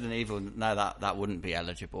 No, Resident Evil. No, that wouldn't be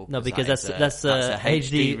eligible. No, because that's a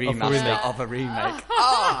HD remaster of a remake.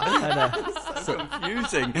 So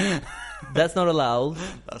confusing. That's not allowed.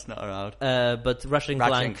 That's not allowed. But Ratchet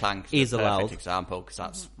and Clank is allowed. Perfect example because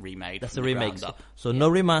that's remade. That's a remake. So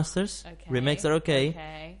no remasters. Okay. Remakes are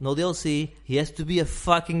okay. No DLC. He has to be a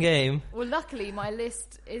fucking game. Well, luckily my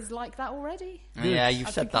list is like that already. Yeah,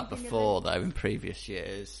 you've said that before though in previous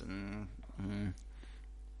years.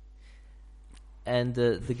 And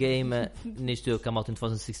the game needs to come out in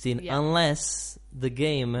 2016 unless the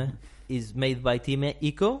game is made by Team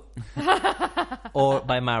Ico or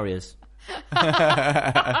by Marius.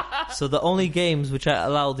 So the only games which are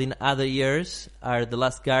allowed in other years are The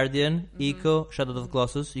Last Guardian, Ico, Shadow of the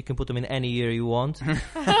Colossus. You can put them in any year you want. And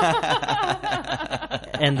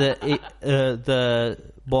the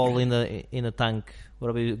ball in a tank,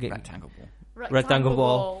 whatever you get. Rectangle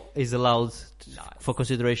ball is allowed for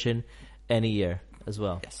consideration any year as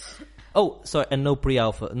well. Yes. Oh, sorry, and no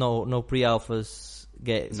pre-alpha, no pre-alphas.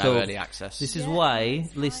 No early access. This is why,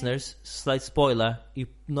 listeners, slight spoiler, you're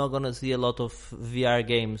not gonna see a lot of VR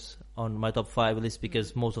games on my top 5 list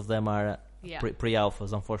because most of them are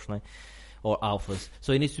pre-alphas, unfortunately, or alphas.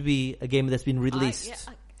 So it needs to be a game that's been released.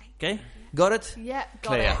 Okay, got it? Yeah,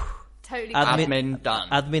 got Clear. it. Totally. Admin done.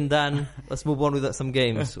 Admin done. Let's move on with some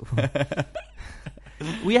games.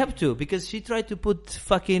 We have to, because she tried to put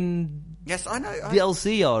fucking I know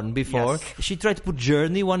DLC on before. Yes. She tried to put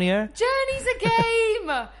Journey one year. Journey's a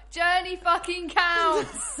game. Journey fucking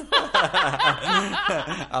counts.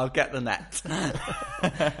 I'll get the net.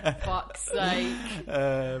 Fuck's sake.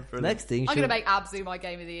 Next thing, I'm going to make Abzu my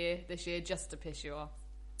game of the year this year just to piss you off.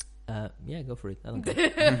 Yeah, go for it. I don't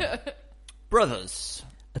care. Brothers.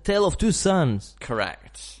 A Tale of Two Sons.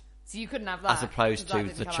 Correct. So you couldn't have that. As opposed to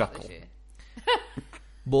The Chuckle.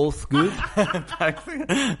 Both good.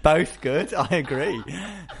 Both good, I agree.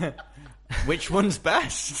 Which one's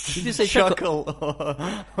best? Did you say Chuckle?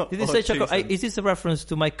 Did you say Chuckle? Is this a reference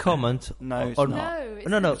to my comment? No, it's or not.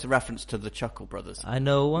 No. It's a reference to the Chuckle Brothers. I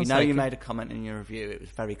know. You made a comment in your review. It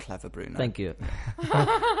was very clever, Bruno. Thank you.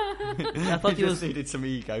 I thought you just needed some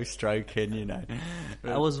ego stroking, you know.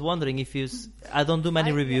 I was wondering if you. I don't do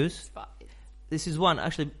many reviews. This is one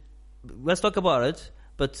actually. Let's talk about it.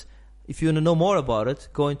 But if you want to know more about it,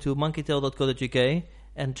 go into monkeytail.co.uk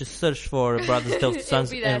and just search for Brothers Tale of Two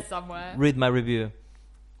Sons. It'll be there somewhere. Read my review.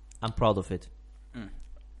 I'm proud of it.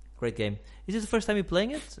 Great game. Is this the first time you're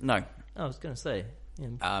playing it? No. I was going to say. Yeah.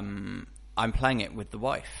 I'm playing it with the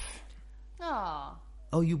wife. Aww.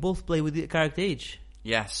 Oh, you both play with the character each?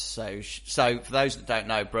 Yes. So for those that don't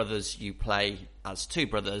know, Brothers, you play as two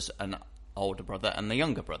brothers, an older brother and the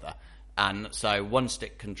younger brother. And so one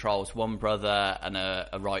stick controls one brother and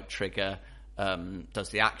a right trigger does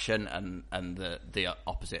the action, and the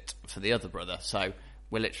opposite for the other brother. So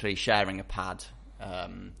we're literally sharing a pad,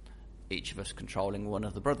 each of us controlling one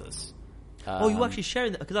of the brothers. You actually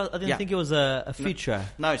sharing that? Because I didn't think it was a feature.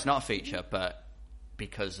 No, it's not a feature, but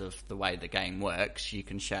because of the way the game works, you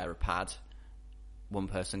can share a pad. One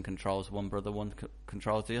person controls one brother, one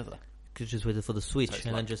controls the other. Could just wait for the Switch, so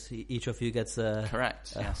and then just each of you gets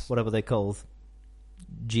correct. Yes. Whatever they called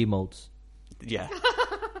G modes. Yeah.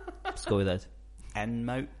 Let's go with that. N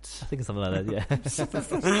motes. I think something like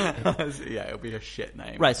that. Yeah. Yeah, it'll be a shit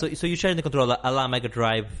name. Right. So you're sharing the controller a la Mega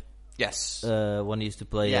Drive. Yes. When you used to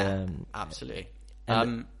play. Yeah. Absolutely.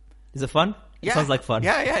 Is it fun? Yeah. It sounds like fun.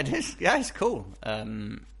 Yeah, it is. Yeah, it's cool.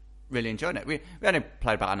 Really enjoying it. We only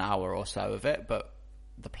played about an hour or so of it, but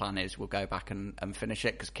the plan is we'll go back and finish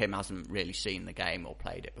it because Kim hasn't really seen the game or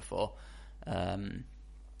played it before, and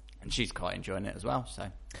she's quite enjoying it as well. So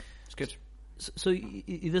it's good. So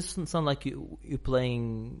it doesn't sound like you're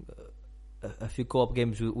playing a few co-op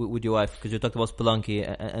games with your wife, because you talked about Spelunky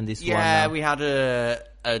and this one. Yeah, we had a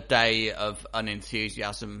day of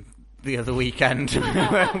unenthusiasm the other weekend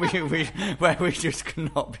where we just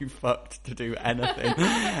could not be fucked to do anything,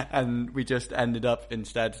 and we just ended up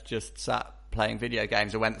instead just sat playing video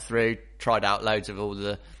games. I went through, tried out loads of all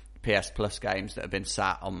the PS Plus games that have been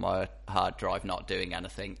sat on my hard drive not doing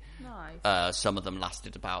anything. Nice. Some of them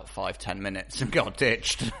lasted about 5-10 minutes and got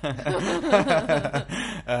ditched. And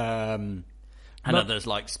others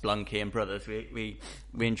like Spelunky and Brothers we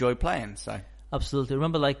enjoy playing. So absolutely.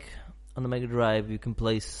 Remember, like on the Mega Drive, you can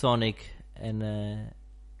play Sonic and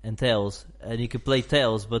Tails, and you could play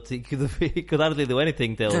Tails, but he could hardly do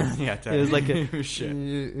anything. Tails, yeah, it was like shit.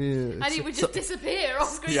 And he would just disappear off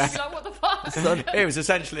screen. Yeah. You'd be like, what the fuck? It was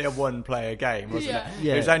essentially a one-player game, wasn't it?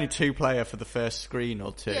 Yeah. It was only 2-player for the first screen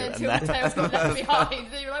or two. Yeah, and until the Tails got left behind.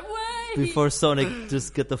 And you're like, wait! Before Sonic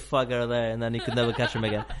just get the fuck out of there, and then you could never catch him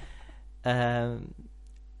again.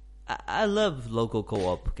 I love local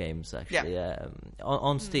co-op games, actually. Yeah.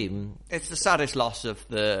 On Steam. It's the saddest loss of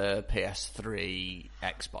the PS3,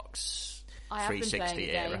 Xbox 360 I have been playing a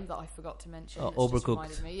era. game that I forgot to mention. Overcooked.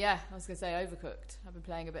 Reminded me. Yeah, I was going to say Overcooked. I've been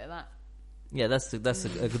playing a bit of that. Yeah, that's a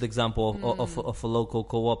good example of a local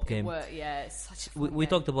co-op game. Yeah, it's such a fun game. We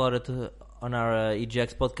talked about it on our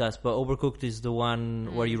EGX podcast, but Overcooked is the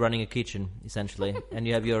one where you're running a kitchen, essentially, and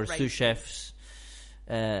you have your sous chefs.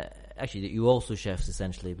 Actually, you all sous chefs,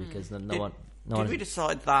 essentially, because no one... Did we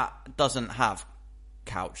decide that doesn't have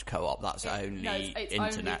couch co-op? That's only it's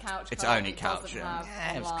internet. Only couch it's co-op. only couch.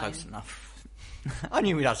 It was close enough. I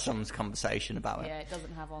knew we'd had some conversation about it. Yeah, it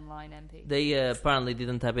doesn't have online MP. They apparently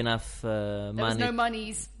didn't have enough money. There was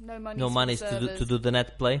no monies to do the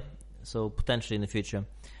net play, so potentially in the future.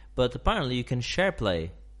 But apparently you can share play,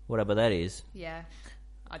 whatever that is. Yeah,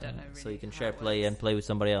 I don't know really. So you can share play and play with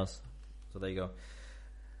somebody else. So there you go.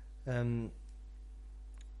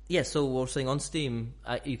 Yeah, so we're saying on Steam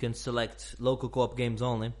you can select local co-op games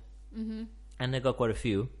only, and they got quite a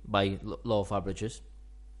few by law of averages.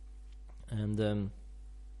 And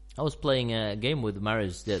I was playing a game with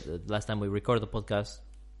Marius the last time we recorded the podcast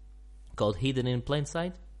called Hidden in Plain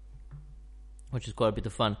Sight, which is quite a bit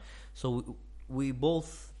of fun. So we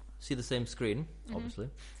both see the same screen, obviously,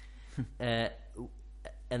 and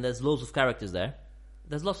there's loads of characters there.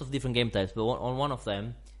 There's lots of different game types, but on one of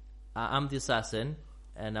them, I'm the assassin,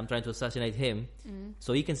 and I'm trying to assassinate him.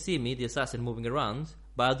 So he can see me, the assassin, moving around,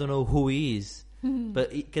 but I don't know who he is.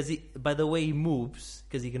 But by the way he moves,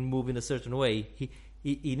 because he can move in a certain way,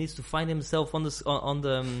 he needs to find himself on the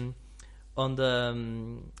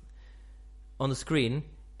screen,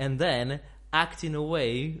 and then act in a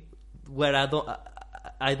way where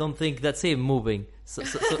I don't think that's him moving. So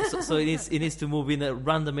he needs to move in a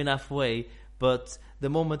random enough way. But the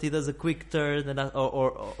moment he does a quick turn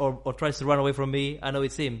or tries to run away from me, I know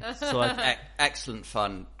it's him. So excellent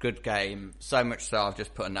fun, good game. So much so I've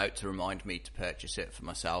just put a note to remind me to purchase it for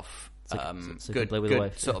myself. So good, play with good the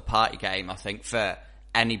wife, sort of party game. I think for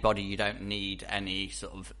anybody, you don't need any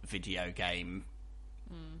sort of video game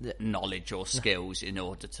knowledge or skills in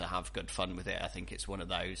order to have good fun with it. I think it's one of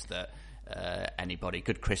those that anybody,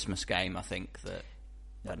 good Christmas game. I think that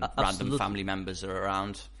when random family members are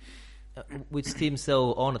around. With Steam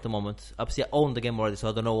sale on at the moment, obviously I own the game already, so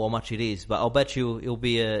I don't know how much it is, but I'll bet you it'll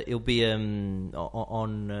be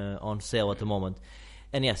on sale at the moment.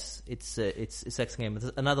 And yes, it's X game.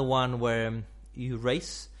 There's another one where you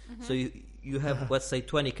race, so you have let's say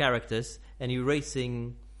 20 characters, and you're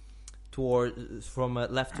racing from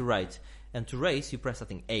left to right. And to race, you press I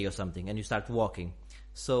think A or something, and you start walking.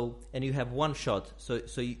 So and you have one shot. So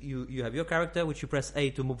you have your character, which you press A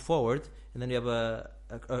to move forward, and then you have a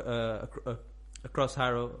a cross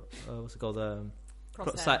arrow. What's it called?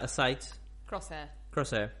 A sight.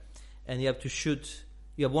 Crosshair, and you have to shoot.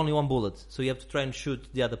 You have only one bullet, so you have to try and shoot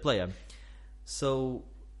the other player. So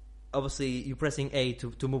obviously you're pressing A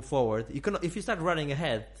to move forward. You cannot, if you start running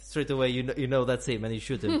ahead straight away, you know that's him and you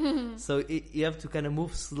shoot him. So you have to kind of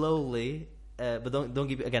move slowly, but don't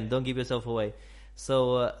give yourself away.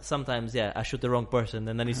 So sometimes, I shoot the wrong person,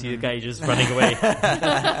 and then you see the guy just running away.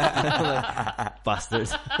 Like,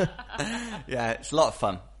 bastards. Yeah, it's a lot of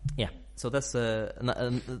fun. Yeah, so that's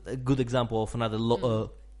a good example of another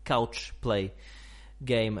couch play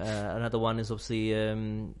game. Another one is obviously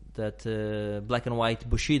that Black and White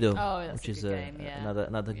Bushido, which is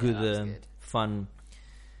another good fun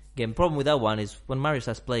game. Problem with that one is when Mario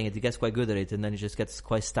starts playing it, he gets quite good at it, and then he just gets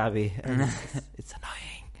quite stabby, and it's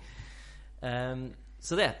annoying.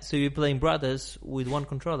 So you're playing Brothers with one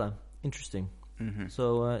controller. Interesting. Mm-hmm.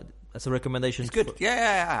 So that's a recommendation. It's good.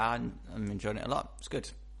 Yeah. I'm enjoying it a lot. It's good.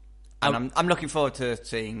 And I'm looking forward to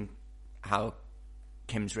seeing how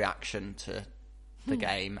Kim's reaction to the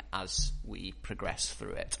game as we progress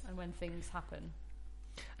through it. And when things happen.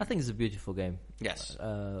 I think it's a beautiful game. Yes.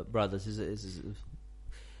 Brothers is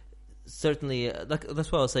certainly...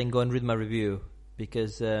 that's why I was saying go and read my review,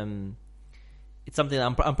 because it's something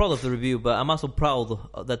I'm proud of the review, but I'm also proud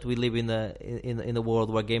that we live in a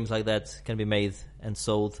world where games like that can be made and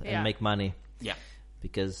sold and make money. Yeah.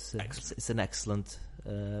 Because it's an excellent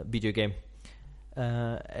video game.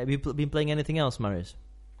 Have you been playing anything else, Marius?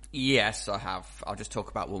 Yes, I have. I'll just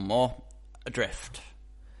talk about one more. Adrift.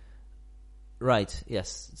 Right,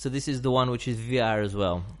 yes. So this is the one which is VR as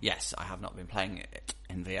well. Yes, I have not been playing it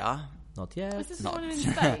in VR. Not yet. Is this the one in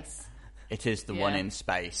space? It is the one in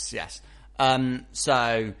space, yes.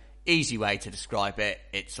 So, easy way to describe it,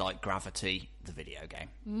 it's like Gravity, the video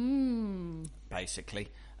game. Basically.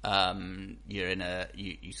 You're in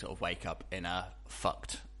you sort of wake up in a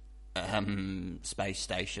fucked space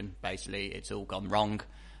station. Basically, it's all gone wrong.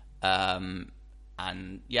 And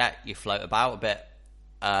you float about a bit.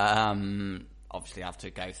 Obviously, have to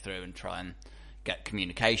go through and try and get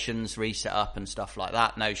communications reset up and stuff like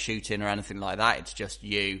that. No shooting or anything like that. It's just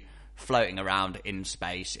you floating around in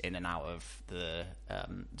space, in and out of the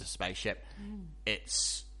spaceship.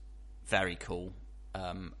 It's very cool.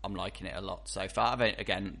 I'm liking it a lot so far.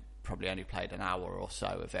 I've probably only played an hour or so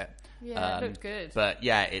of it. Yeah, it looked good. But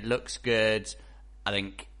yeah, it looks good. I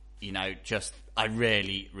think, I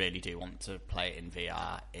really, really do want to play it in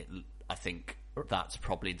VR. I think that's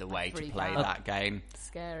probably the way to play that game.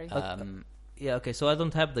 Scary. Okay, so I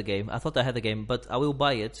don't have the game. I thought I had the game, but I will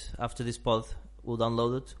buy it after this pod. We'll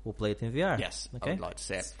download it. We'll play it in VR. Yes, okay? I would like to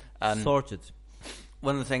see it. Sorted.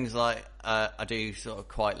 One of the things I do sort of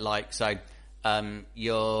quite like, so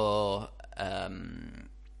your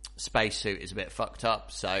spacesuit is a bit fucked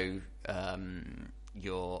up, so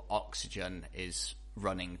your oxygen is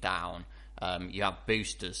running down. You have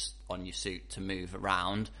boosters on your suit to move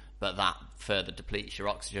around, but that further depletes your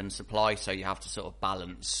oxygen supply, so you have to sort of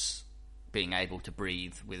balance being able to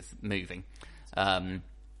breathe with moving.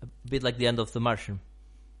 A bit like the end of The Martian.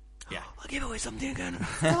 Yeah. I'll give away something again.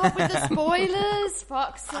 Stop with the spoilers,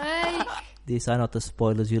 fuck's sake. These are not the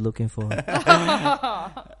spoilers you're looking for. There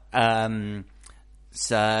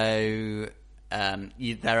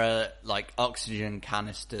are like oxygen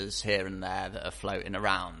canisters here and there that are floating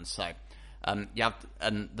around. So you have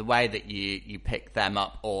and the way that you pick them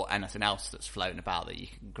up or anything else that's floating about that you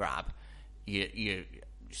can grab, you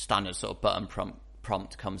standard sort of button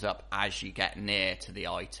prompt comes up as you get near to the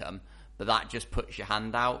item, but that just puts your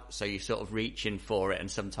hand out, so you're sort of reaching for it, and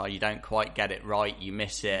sometimes you don't quite get it right, you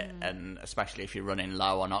miss it, and especially if you're running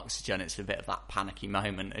low on oxygen, it's a bit of that panicky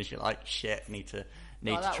moment as you're like, shit, need to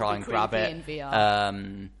try and grab it. In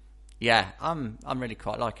VR. I'm really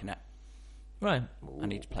quite liking it. Right, I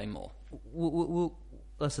need to play more.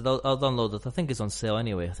 Listen, I'll download it. I think it's on sale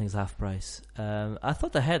anyway. I think it's half price. I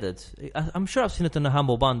thought I had it. I'm sure I've seen it in a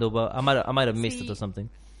Humble Bundle, but I might have missed it or something.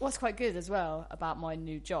 What's quite good as well about my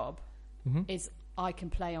new job is I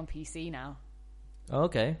can play on PC now. Oh,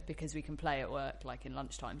 okay. Because we can play at work, like in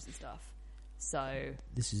lunchtimes and stuff. So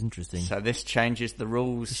this is interesting. So this changes the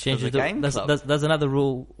rules of the game club. There's another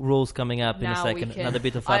rules coming up in a second. Another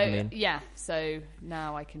bit of admin. So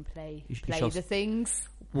now I can play the things.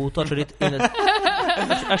 We'll touch on it in a...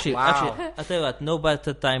 Actually, I'll tell you what, no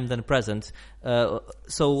better time than present.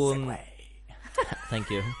 Segway. Thank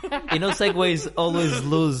you. Segways always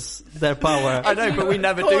lose their power. I know, but we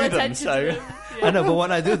never do them, so... Yeah. I know, but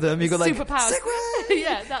when I do them, you go like... Superpowers.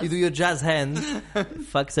 You do your jazz hands.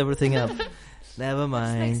 Fucks everything up. Never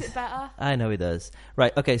mind. Just makes it better. I know it does.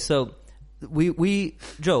 Right, okay, so we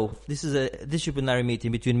Joe, this is a disciplinary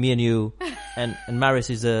meeting between me and you, and Maris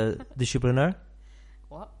is a discipliner.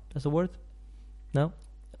 What? That's a word? No?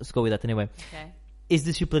 Let's go with that anyway. Okay. Is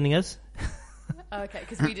disciplining us. Okay,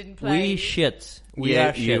 because we didn't play. We shit. We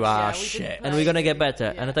are shit. You are we didn't shit. play. And we're gonna get better.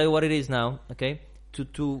 Yeah. And I'll tell you what it is now, okay?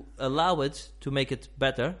 To allow it, to make it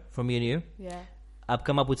better for me and you, Yeah. I've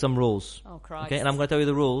come up with some rules. Oh, Christ. Okay? And I'm gonna tell you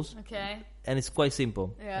the rules. Okay. And it's quite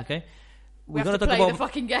simple. Yeah. Okay? We have to play the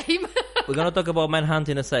fucking game. We're gonna talk about Manhunt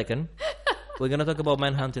in a second.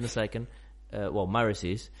 Well, Maris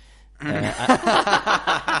is.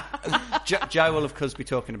 Joe will, of course, be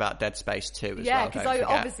talking about Dead Space 2 as well. Yeah, because don't forget.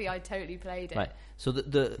 obviously I totally played it. Right. So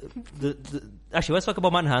the actually, let's talk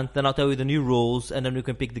about Manhunt. Then I'll tell you the new rules, and then we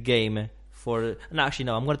can pick the game for. No, actually,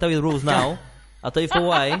 no. I'm going to tell you the rules now. I'll tell you for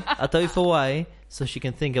why. So she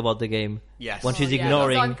can think about the game. Yes. When she's yeah,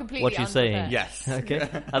 ignoring so I'm completely what she's saying. unprepared. Yes.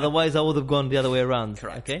 Okay. Otherwise, I would have gone the other way around.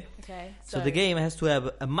 Correct. Okay. Okay. So the game has to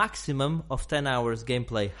have a maximum of 10 hours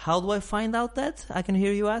gameplay. How do I find out that? I can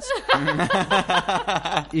hear you ask.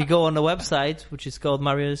 You go on the website, which is called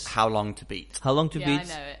Mario's How Long to Beat. How Long to Yeah, Beat. I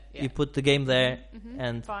know it. Yeah. You put the game there,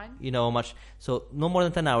 and fine. you know how much. So no more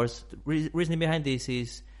than 10 hours. The reasoning behind this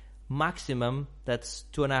is maximum. That's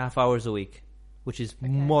 2.5 hours a week, which is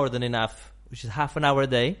more than enough. Which is half an hour a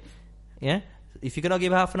day. Yeah. If you cannot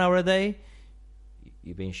give half an hour a day,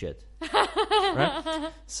 you're being shit.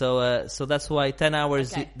 Right? So that's why 10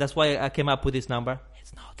 hours. Okay. That's why I came up with this number.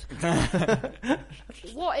 It's not.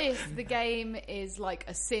 What if the game is like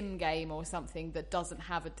a sim game or something that doesn't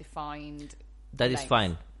have a defined? That is length?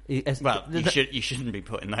 fine. Well, you shouldn't be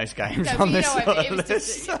putting those games No, on but you this know what I mean. It was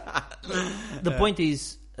list. just, The point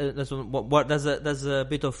is, there's a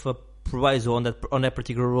bit of a proviso on that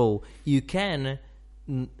particular rule. You can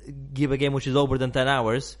give a game which is over than 10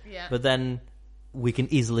 hours, but then we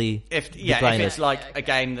can easily If decline it's it. like a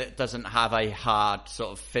game that doesn't have a hard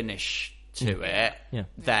sort of finish to it,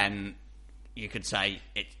 then you could say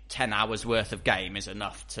 10 hours worth of game is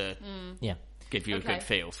enough to give you a good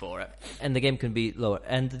feel for it. And the game can be lower.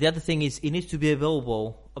 And the other thing is, it needs to be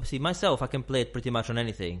available. Obviously, myself, I can play it pretty much on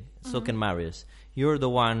anything. So can Marius. You're the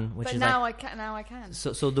one which but is now like... Now I can.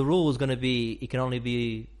 So the rule is going to be, it can only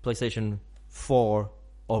be PlayStation 4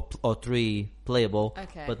 or 3 playable.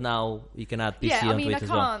 Okay. But now you can add PC onto it as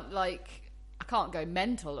well. I can't go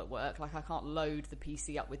mental at work. Like, I can't load the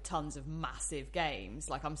PC up with tons of massive games.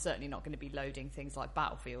 Like, I'm certainly not going to be loading things like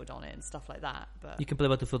Battlefield on it and stuff like that. But You can play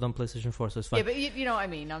Battlefield on PlayStation 4, so it's fine. yeah, but you know what I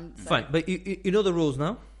mean. Fine, but you know the rules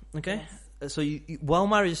now, okay? Yes. So while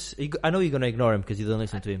Marius, I know you're going to ignore him because you don't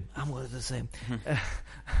listen to him. I'm going to do the same.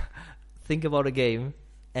 Think about a game,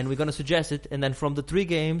 and we're going to suggest it, and then from the 3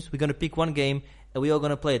 games, we're going to pick one game, and we're all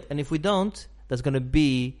going to play it. And if we don't, that's going to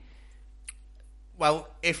be... Well,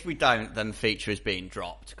 if we don't, then the feature is being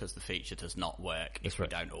dropped because the feature does not work if we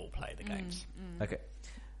don't all play the games. Okay.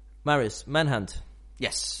 Marius, Manhunt.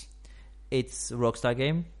 Yes. It's a Rockstar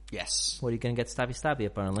game Yes. where you can get stabby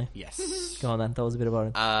apparently. Yes. Go on then, tell us a bit about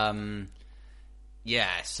it.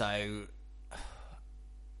 Yeah, so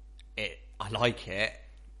I like it,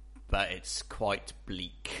 but it's quite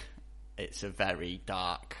bleak. It's a very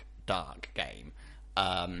dark game.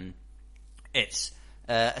 It's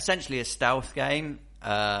essentially a stealth game,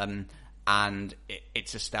 and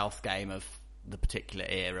it's a stealth game of the particular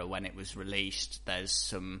era when it was released. There's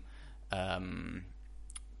some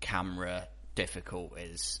camera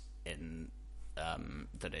difficulties in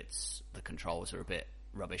that the controls are a bit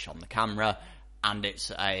rubbish on the camera, and it's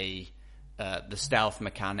the stealth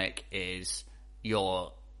mechanic is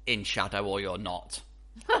you're in shadow or you're not.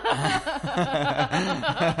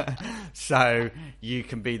 So you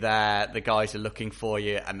can be there, the guys are looking for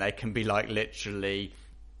you, and they can be like literally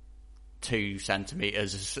 2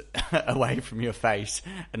 centimeters away from your face,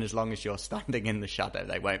 and as long as you're standing in the shadow,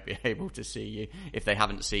 they won't be able to see you if they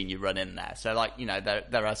haven't seen you run in there. So, like, you know,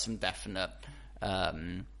 there are some definite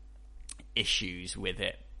issues with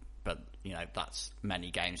it, but you know, that's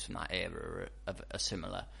many games from that era of a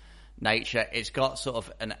similar nature. It's got sort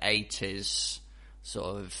of an 80s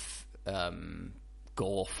sort of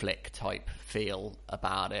gore flick type feel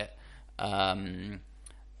about it. Like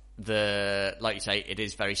you say, it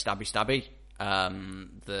is very stabby.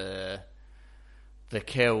 The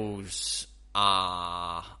kills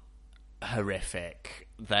are horrific.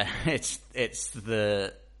 It's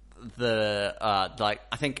the like,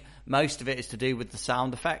 I think most of it is to do with the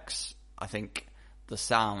sound effects. I think the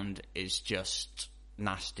sound is just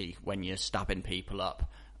nasty when you're stabbing people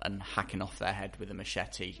up and hacking off their head with a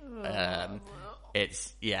machete.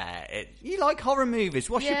 It's you like horror movies.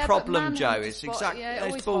 What's your problem, Joe? It's exactly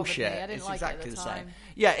it's bullshit. I didn't it's like exactly it at the the same. time.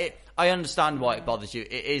 Yeah, I understand why it bothers you.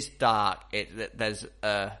 It is dark. There's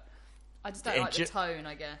I just don't like the tone,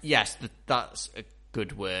 I guess. Yes, that's a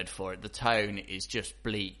good word for it. The tone is just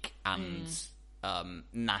bleak and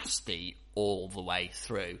nasty all the way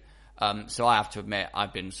through. So I have to admit,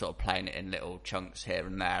 I've been sort of playing it in little chunks here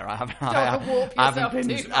and there. I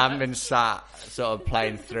haven't been sat sort of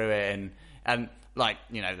playing through it, and like,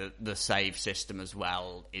 you know, the save system as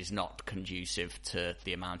well is not conducive to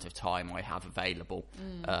the amount of time I have available.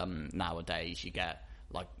 Nowadays, you get,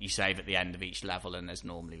 like, you save at the end of each level, and there's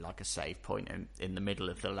normally like a save point in the middle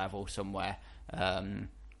of the level somewhere.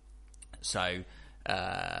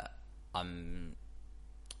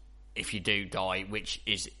 If you do die, which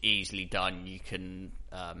is easily done, you can.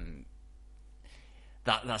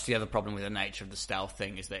 That's the other problem with the nature of the stealth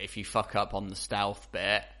thing, is that if you fuck up on the stealth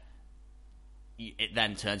bit, it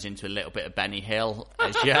then turns into a little bit of Benny Hill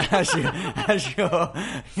as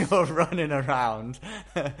you're running around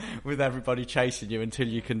with everybody chasing you until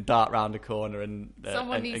you can dart round a corner and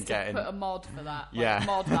someone needs to put a mod for that. Yeah,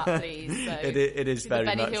 mod that, please. So it is very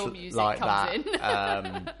Benny much Hill music like comes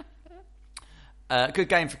that. Good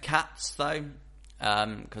game for cats though,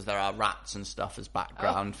 because there are rats and stuff as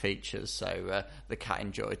background features. So the cat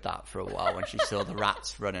enjoyed that for a while when she saw the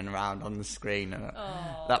rats running around on the screen, and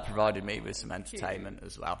that provided me with some entertainment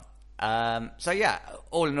as well. So yeah,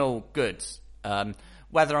 all in all, good.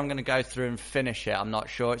 Whether I'm going to go through and finish it, I'm not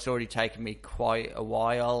sure. It's already taken me quite a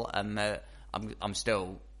while, and I'm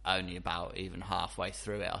still only about even halfway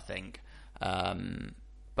through it, I think.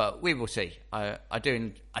 But we will see. I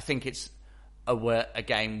think it's a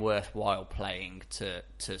game worthwhile playing to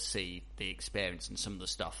see the experience, and some of the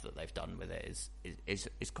stuff that they've done with it is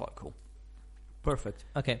quite cool. Perfect.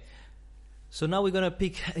 Okay, so now we're gonna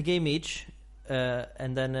pick a game each,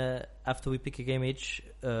 and then after we pick a game each,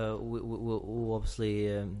 we'll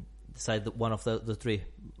obviously decide one of the three.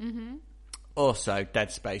 Mm-hmm. Also,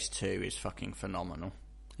 Dead Space 2 is fucking phenomenal.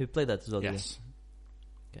 You played that as well? Yes.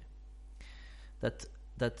 Okay.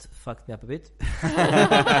 That fucked me up a bit.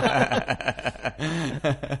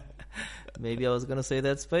 Maybe I was gonna say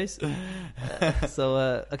Dead Space.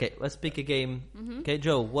 Okay, let's pick a game. Mm-hmm. Okay,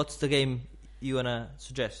 Joe, what's the game you wanna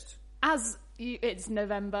suggest? It's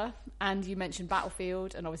November, and you mentioned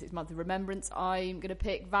Battlefield, and obviously it's Month of Remembrance. I'm gonna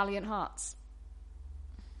pick Valiant Hearts.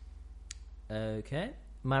 Okay,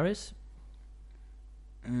 Maris.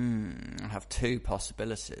 I have two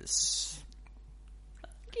possibilities.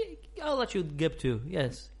 I'll let you get two.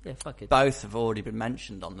 Yes. Yeah, fuck it. Both have already been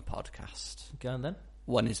mentioned on the podcast. Go on then.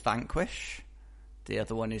 One is Vanquish. The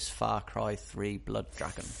other one is Far Cry 3 Blood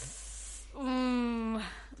Dragon.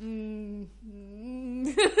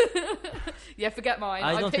 Yeah, forget mine.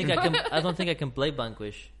 I don't think I can play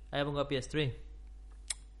Vanquish. I haven't got PS3.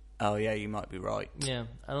 Oh yeah, you might be right. Yeah,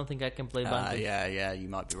 I don't think I can play Vanquish. Yeah, you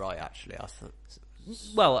might be right actually. I thought.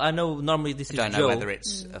 Well, I know normally this is Joe. I don't know whether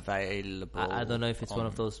it's available. I don't know if it's one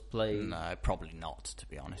of those play. No, probably not, to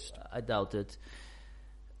be honest. I doubt it.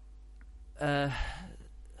 I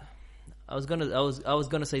was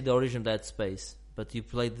gonna say the origin of Dead Space, but you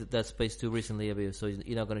played Dead Space 2 recently, Abu, so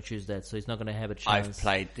you're not gonna choose that. So he's not gonna have a chance. I've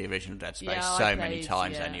played the original Dead Space many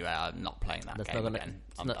times anyway. I'm not playing that game again.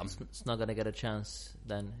 It's not gonna get a chance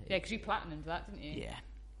then. Yeah, because you platinumed that, didn't you? Yeah.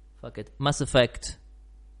 Fuck it. Mass Effect.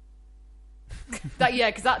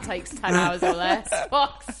 Because that takes 10 hours or less.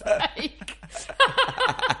 Fuck's sake.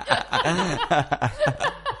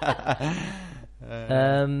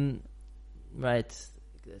 Right.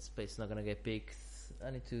 That space is not gonna get picked.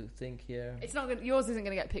 I need to think here. It's not gonna, yours isn't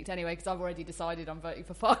going to get picked anyway, because I've already decided I'm voting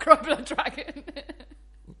for Far Cry Blood Dragon.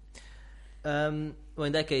 Well,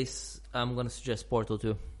 in that case, I'm gonna suggest Portal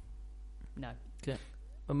 2. No. Okay.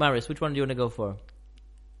 Maris, which one do you want to go for?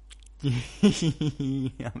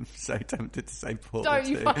 I'm so tempted to say Portal 2. Don't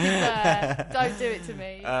you fucking dare. Don't do it to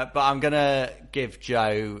me. But I'm going to give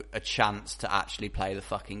Joe a chance to actually play the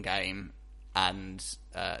fucking game and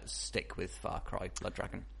stick with Far Cry Blood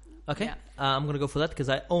Dragon. Okay. Yeah. I'm going to go for that because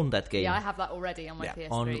I own that game. Yeah, I have that already on my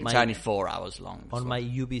PS3. It's only 4 hours long. On my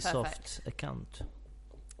Ubisoft account.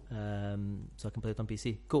 So I can play it on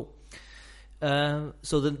PC. Cool.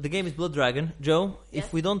 So the game is Blood Dragon. Joe, yes.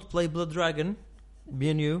 If we don't play Blood Dragon, me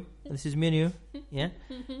and you, this is me and you, yeah?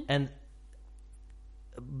 And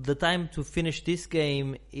the time to finish this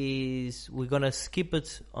game is we're going to skip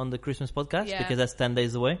it on the Christmas podcast because that's 10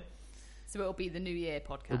 days away. So it'll be the New Year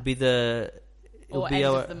podcast. It'll be the... Or end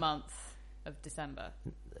of the month of December.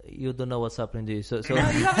 You don't know what's happening, do you? So no,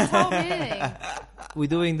 you haven't told me. We're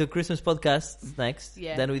doing the Christmas podcast next.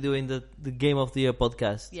 Yeah. Then we're doing the Game of the Year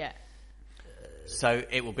podcast. Yeah. So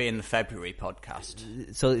it will be in the February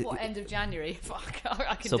podcast. So What, end of January? Fuck,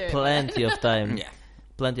 I can so do it. plenty of time. Yeah.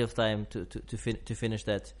 Plenty of time to finish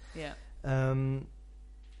that. Yeah.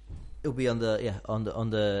 It'll be on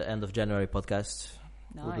the end of January podcast.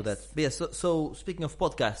 Nice. We'll do that. But yeah, so speaking of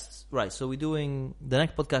podcasts, right? So we're doing the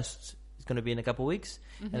next podcast is going to be in a couple of weeks,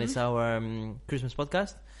 and it's our Christmas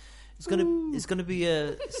podcast. It's gonna be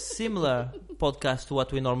a similar podcast to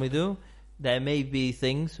what we normally do. There may be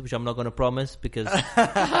things which I'm not going to promise because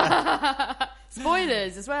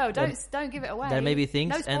Spoilers as well. Don't give it away. there may be things.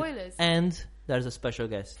 No spoilers. And there's a special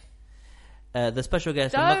guest. The special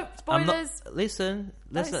guest. Spoilers. Listen.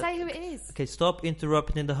 Don't say who it is. Okay, stop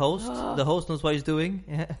interrupting the host. The host knows what he's doing.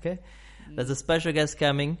 Yeah, okay. There's a special guest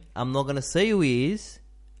coming. I'm not gonna say who he is.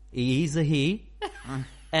 He's a he.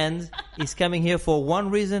 And he's coming here for one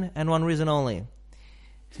reason and one reason only.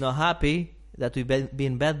 He's not happy that we've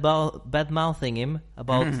been bad-mouthing him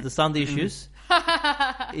about the sound issues.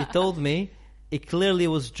 He told me it clearly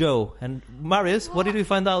was Joe. And Marius, what did we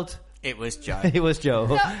find out? It was Joe. It was Joe.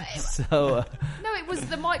 No, it was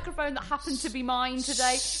the microphone that happened to be mine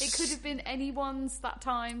today. It could have been anyone's that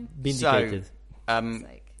time. Vindicated. So,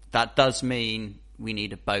 that does mean we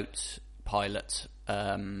need a boat pilot.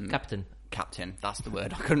 Captain, that's the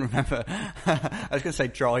word. I couldn't remember. I was going to say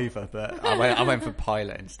driver, but I went for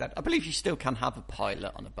pilot instead. I believe you still can have a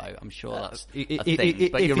pilot on a boat. I'm sure that's a thing.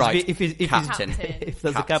 But you're right. Captain. If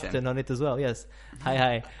there's a captain on it as well, yes.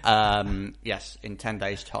 Hi. Yes, in 10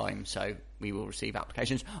 days' time. So we will receive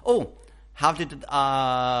applications. Oh, how did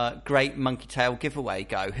our Great Monkey Tail giveaway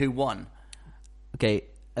go? Who won? Okay,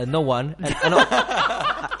 no one.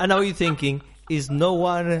 I know what you're thinking. Is no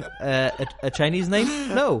one a Chinese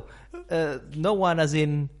name? No. No one as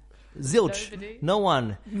in zilch. Nobody. No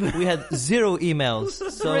one. We had 0 emails.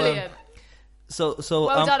 So, Brilliant. So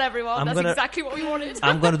well done, everyone. That's exactly what we wanted.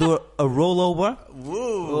 I'm going to do a rollover.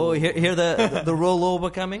 Whoa. Oh, hear the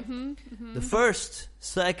rollover coming? The first,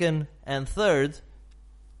 second, and third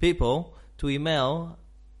people to email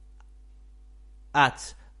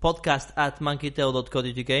at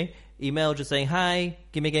podcast@monkeytail.co.uk. Email just saying, hi,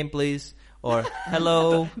 give me a game, please. Or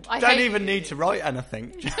hello. Don't even need to write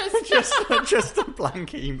anything. Just a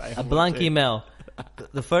blank email. A blank email.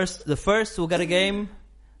 The first will get a game.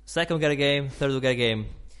 Second will get a game. Third will get a game.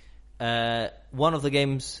 One of the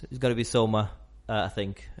games is going to be Soma, I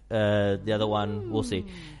think. The other one, we'll see.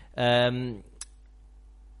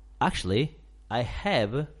 Actually, I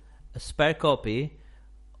have a spare copy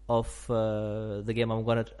of the game I'm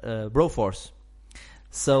going to... Broforce.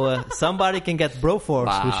 So somebody can get Broforce,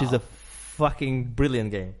 wow. which is a fucking brilliant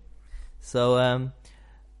game. So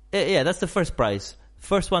yeah, that's the first prize.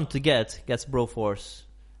 First one to gets Broforce.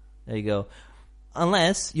 There you go.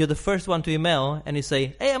 Unless you're the first one to email and you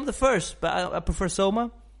say, hey, I'm the first, but I prefer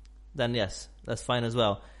Soma, then yes, that's fine as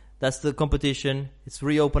well. That's the competition. It's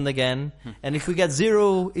reopened again. And if we get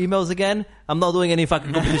 0 emails again, I'm not doing any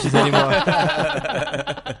fucking competitions anymore.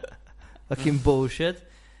 Fucking bullshit.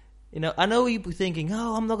 You know, I know you're thinking,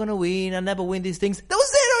 oh, I'm not going to win. I never win these things. There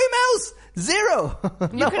was 0 emails! 0!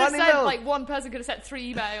 You could have said, like, one person could have sent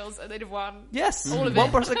 3 emails and they'd have won. Yes. All of one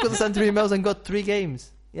it. person could have sent 3 emails and got 3 games.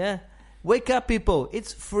 Yeah. Wake up, people.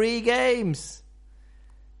 It's free games.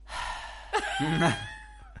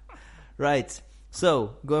 Right.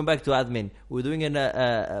 So, going back to admin. We're doing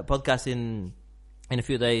a podcast in a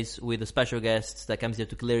few days with a special guest that comes here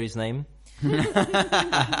to clear his name.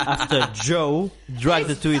 After Joe dragged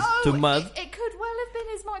it to mud. It could well have been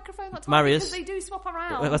his microphone that time Marius, because they do swap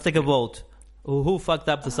around. Let's take a vote. Who fucked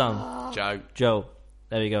up the sound? Joe.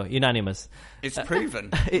 There you go. Unanimous. It's proven.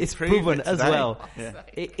 It's proven as today. well. Yeah.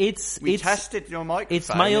 We tested your microphone.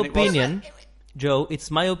 It's my opinion. Joe,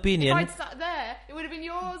 it's my opinion. If I'd sat there, it would have been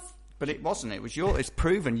yours. But it wasn't. It was yours. It's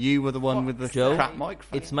proven you were the one with the crap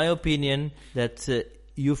microphone. It's my opinion that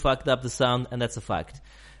you fucked up the sound, and that's a fact.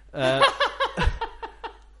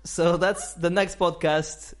 So that's the next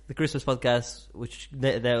podcast, the Christmas podcast, which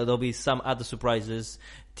there'll be some other surprises,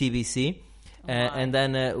 TBC. And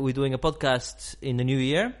then we're doing a podcast in the new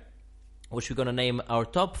year, which we're going to name our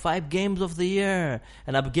top 5 games of the year.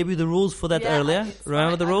 And I gave you the rules for that earlier.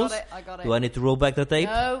 Remember the rules? I got it. Do I need to roll back the tape?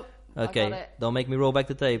 No. Okay. I got it. Don't make me roll back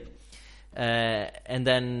the tape. And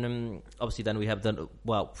then, obviously, then we have done...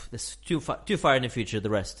 Well, this too far in the future, the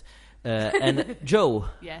rest. And Joe,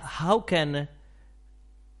 yes. How can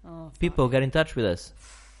people get in touch with us?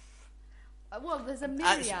 Well, there's a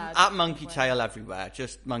myriad. At Monkey Tail everywhere.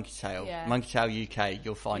 Just Monkey Tail. Yeah. Monkey Tail UK.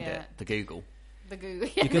 You'll find it. The Google. The Google.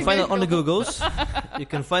 You can find it on the Googles. You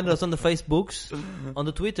can find us on the Facebooks, on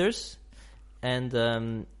the Twitters,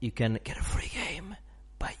 and you can get a free game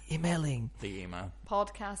by emailing. The email.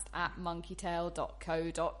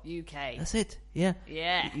 podcast@monkeytail.co.uk. That's it. Yeah.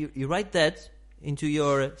 Yeah. You write that into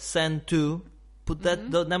your send to, put that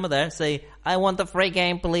number there, say, I want a free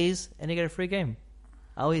game, please, and you get a free game.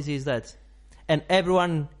 How easy is that? And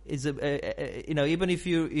everyone is, even if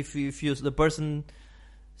you the person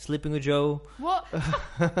sleeping with Joe, What?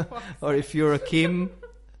 or if you're a Kim,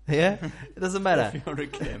 yeah, it doesn't matter. If you're a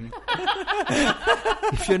Kim.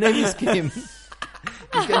 If your name is Kim, you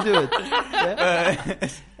can do it. Yeah?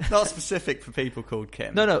 Not specific for people called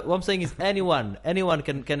Kim. No. What I'm saying is anyone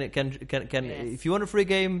can. If you want a free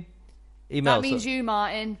game, email. That means you,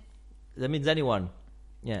 Martin. That means anyone.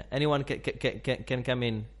 Yeah, anyone can come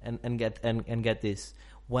in and get this.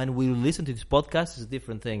 When we listen to this podcast, it's a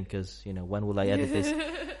different thing because when will I edit this?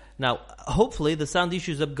 Now, hopefully, the sound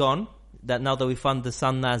issues have gone. That now that we found the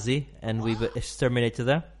sound Nazi and we've exterminated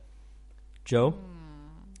her, Joe,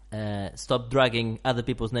 stop dragging other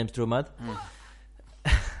people's names through mud.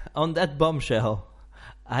 On that bombshell,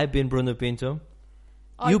 I've been Bruno Pinto.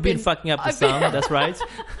 You've been fucking up the sound. That's right.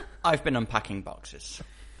 I've been unpacking boxes.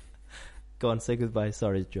 Go on, say goodbye.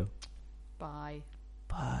 Sorry, Joe. Bye.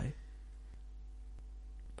 Bye.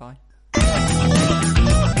 Bye.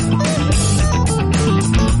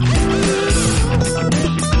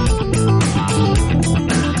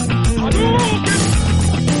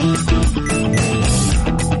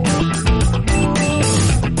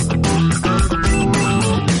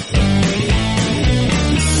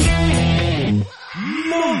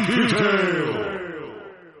 Monkey Tail!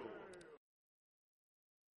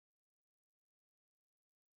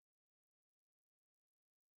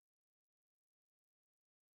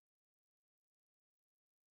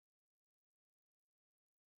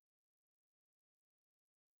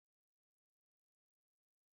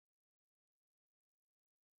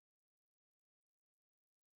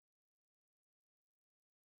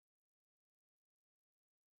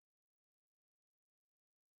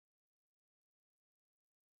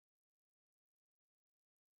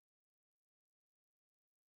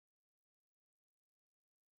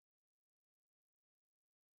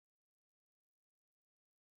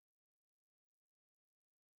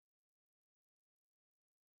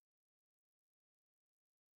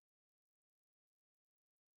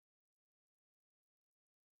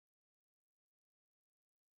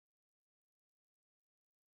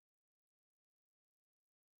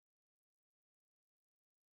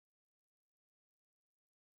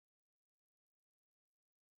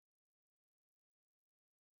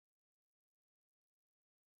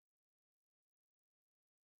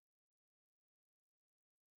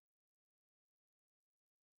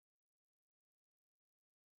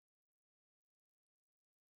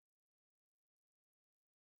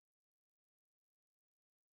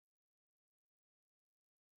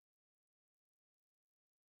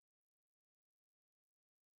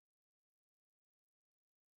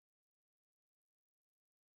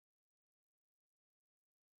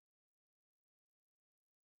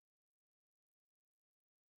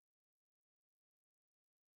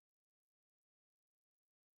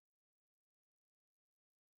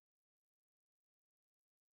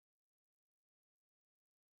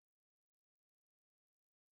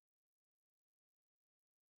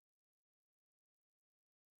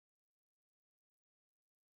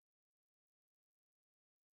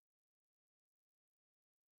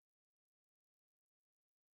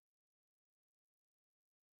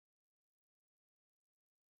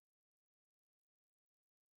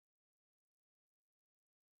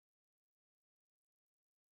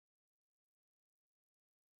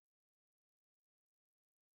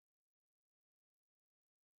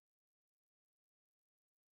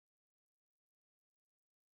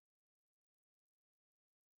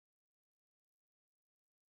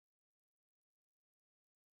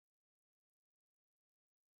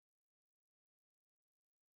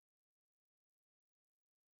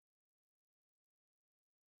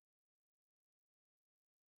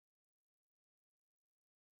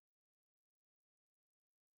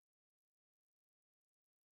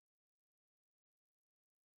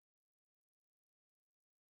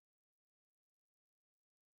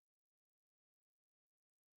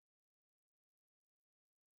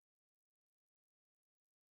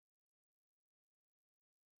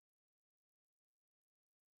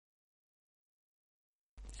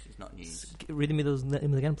 It's not news. Read me those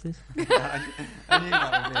names again, please. I knew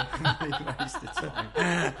that would be a waste of time.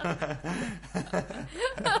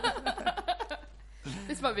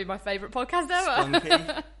 This might be my favourite podcast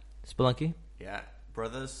ever. Spunky. Spelunky. Yeah.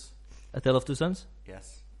 Brothers. A Tale of Two Sons.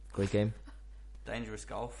 Yes. Great game. Dangerous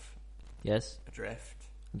Golf. Yes. Adrift.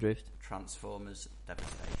 Drift. Transformers.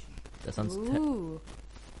 Devastation. That sounds Ooh.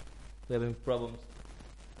 We're having problems.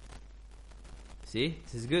 See?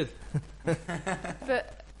 This is good.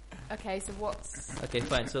 But, okay, so what's... Okay,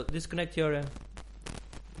 fine. So disconnect your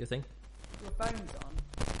thing. Your phone's on.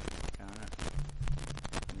 I'm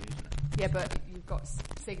using it. Yeah, but you've got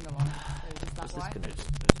signal on. So is that Just why? disconnect.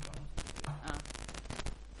 Ah.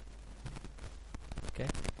 Okay.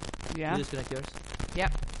 Yeah. You disconnect yours.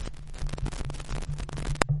 Yep.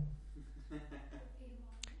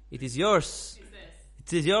 It is yours.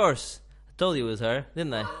 It is yours. I told you it was her,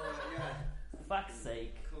 didn't I? Fuck's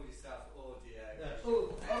sake. Call yourself audio.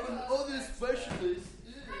 Oh, I'm an audio specialist.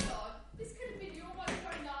 Hang on. This could have been your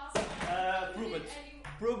microphone last. Prove it.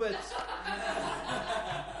 Prove it.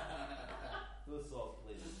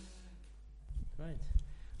 Right.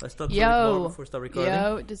 Let's stop Yo. before we start recording.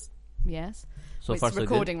 Yo, just... Yes. So It's far, so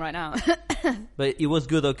recording right now. good. But it was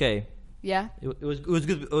good, okay. Yeah? It was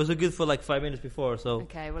good. It was good for like 5 minutes before, so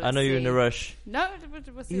Okay, well, I know let's you're in see. a rush. No,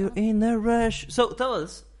 we'll see. You're in a rush. So tell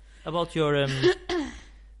us about your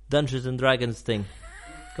Dungeons and Dragons thing.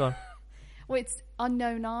 Go on. Well, it's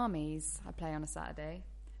Unknown Armies I play on a Saturday,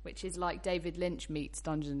 which is like David Lynch meets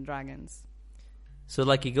Dungeons and Dragons. So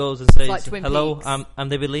like he goes and says, like Twin "Hello, Peaks." I'm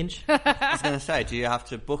David Lynch." I was going to say, do you have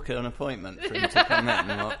to book an appointment for him to come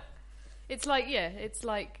in? Or? It's like, yeah, it's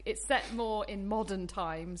set more in modern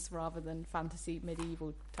times rather than fantasy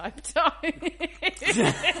medieval type time.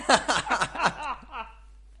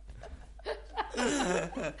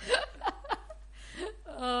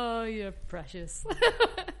 Oh, you're precious.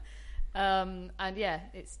 And yeah,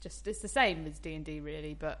 it's the same as D&D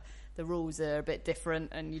really, but the rules are a bit different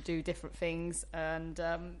and you do different things, and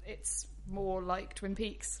it's more like Twin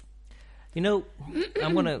Peaks. You know,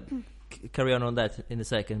 I'm gonna carry on that in a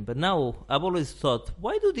second. But now I've always thought,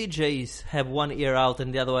 why do DJs have one ear out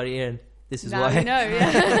and the other one in? This is Now why. you know,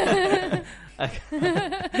 yeah.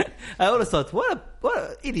 I always thought, what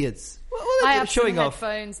idiots! What I are have they showing some off?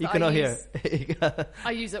 headphones You that cannot I hear.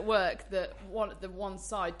 I use at work that one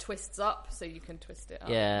side twists up, so you can twist it up.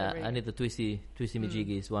 Yeah, They're I need the twisty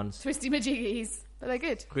majiggies ones. twisty majiggies, but they're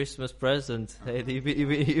good. Christmas present. Hey,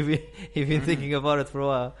 you've been thinking about it for a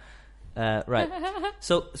while. Right.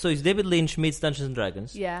 So it's David Lynch meets Dungeons and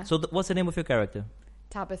Dragons. Yeah. So what's the name of your character?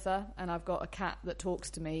 Tabitha, and I've got a cat that talks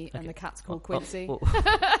to me, and Okay. the cat's called Quincy.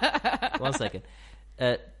 1 second.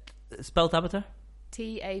 Spell Tabitha.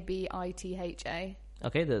 Tabitha.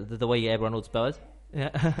 Okay, the way everyone would spell it.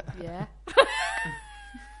 Yeah. Yeah,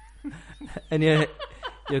 And your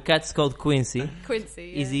cat's called Quincy.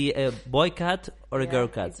 Quincy. Yeah. Is he a boy cat or a girl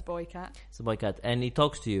cat? He's a boy cat. It's a boy cat, and he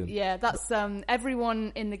talks to you. Yeah, that's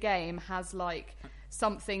everyone in the game has like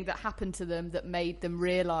something that happened to them that made them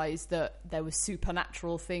realise that there were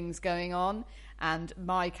supernatural things going on, and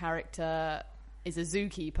my character is a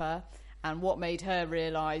zookeeper, and what made her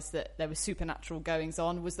realise that there were supernatural goings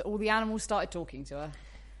on was that all the animals started talking to her.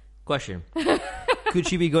 Question: could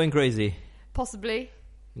she be going crazy? Possibly.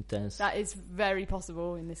 Intense. That is very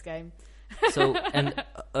possible in this game. So and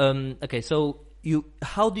okay, so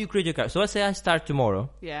how do you create your character? So let's say I start tomorrow.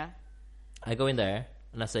 Yeah. I go in there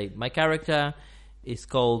and I say my character is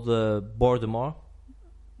called Bordemore,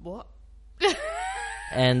 What?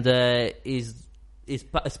 and his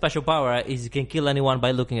special power is he can kill anyone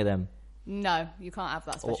by looking at them. No, you can't have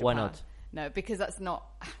that special Why power. not? No, because that's not...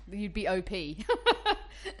 You'd be OP.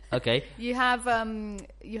 Okay. You have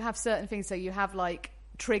certain things, so you have like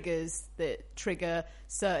triggers that trigger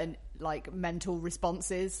certain like mental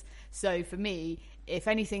responses. So for me, if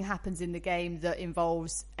anything happens in the game that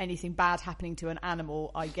involves anything bad happening to an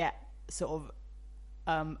animal, I get sort of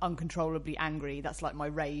uncontrollably angry. That's like my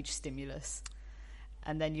rage stimulus.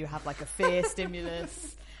 And then you have like a fear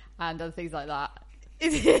stimulus and other things like that.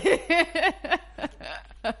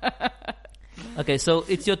 Okay, so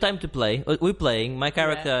it's your time to play. We're playing. My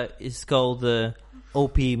character is called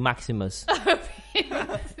OP Maximus.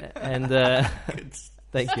 And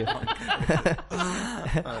thank you.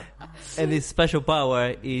 And his special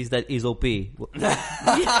power is that he's OP.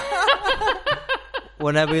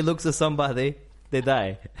 Whenever he looks at somebody, they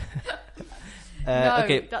die. No,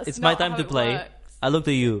 okay, that's it's my not time how to it play. works. I looked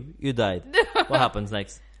at you. You died. What happens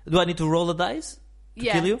next? Do I need to roll the dice to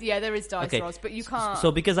kill you? Yeah, there is dice Okay. rolls, but you can't.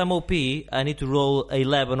 So because I'm OP, I need to roll a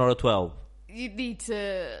 11 or a 12. You need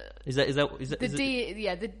to. Is that The is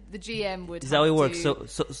GM would. that how it works? To,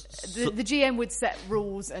 So the GM would set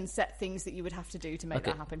rules and set things that you would have to do to make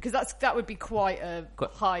Okay. that happen, because that would be quite a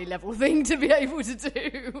high level thing to be able to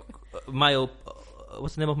do. my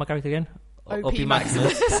what's the name of my character again? OP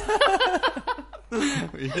Maximus. I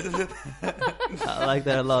like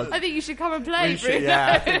that a lot. I think you should come and play, We Bruno. should,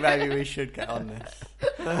 yeah, I think maybe we should get on this.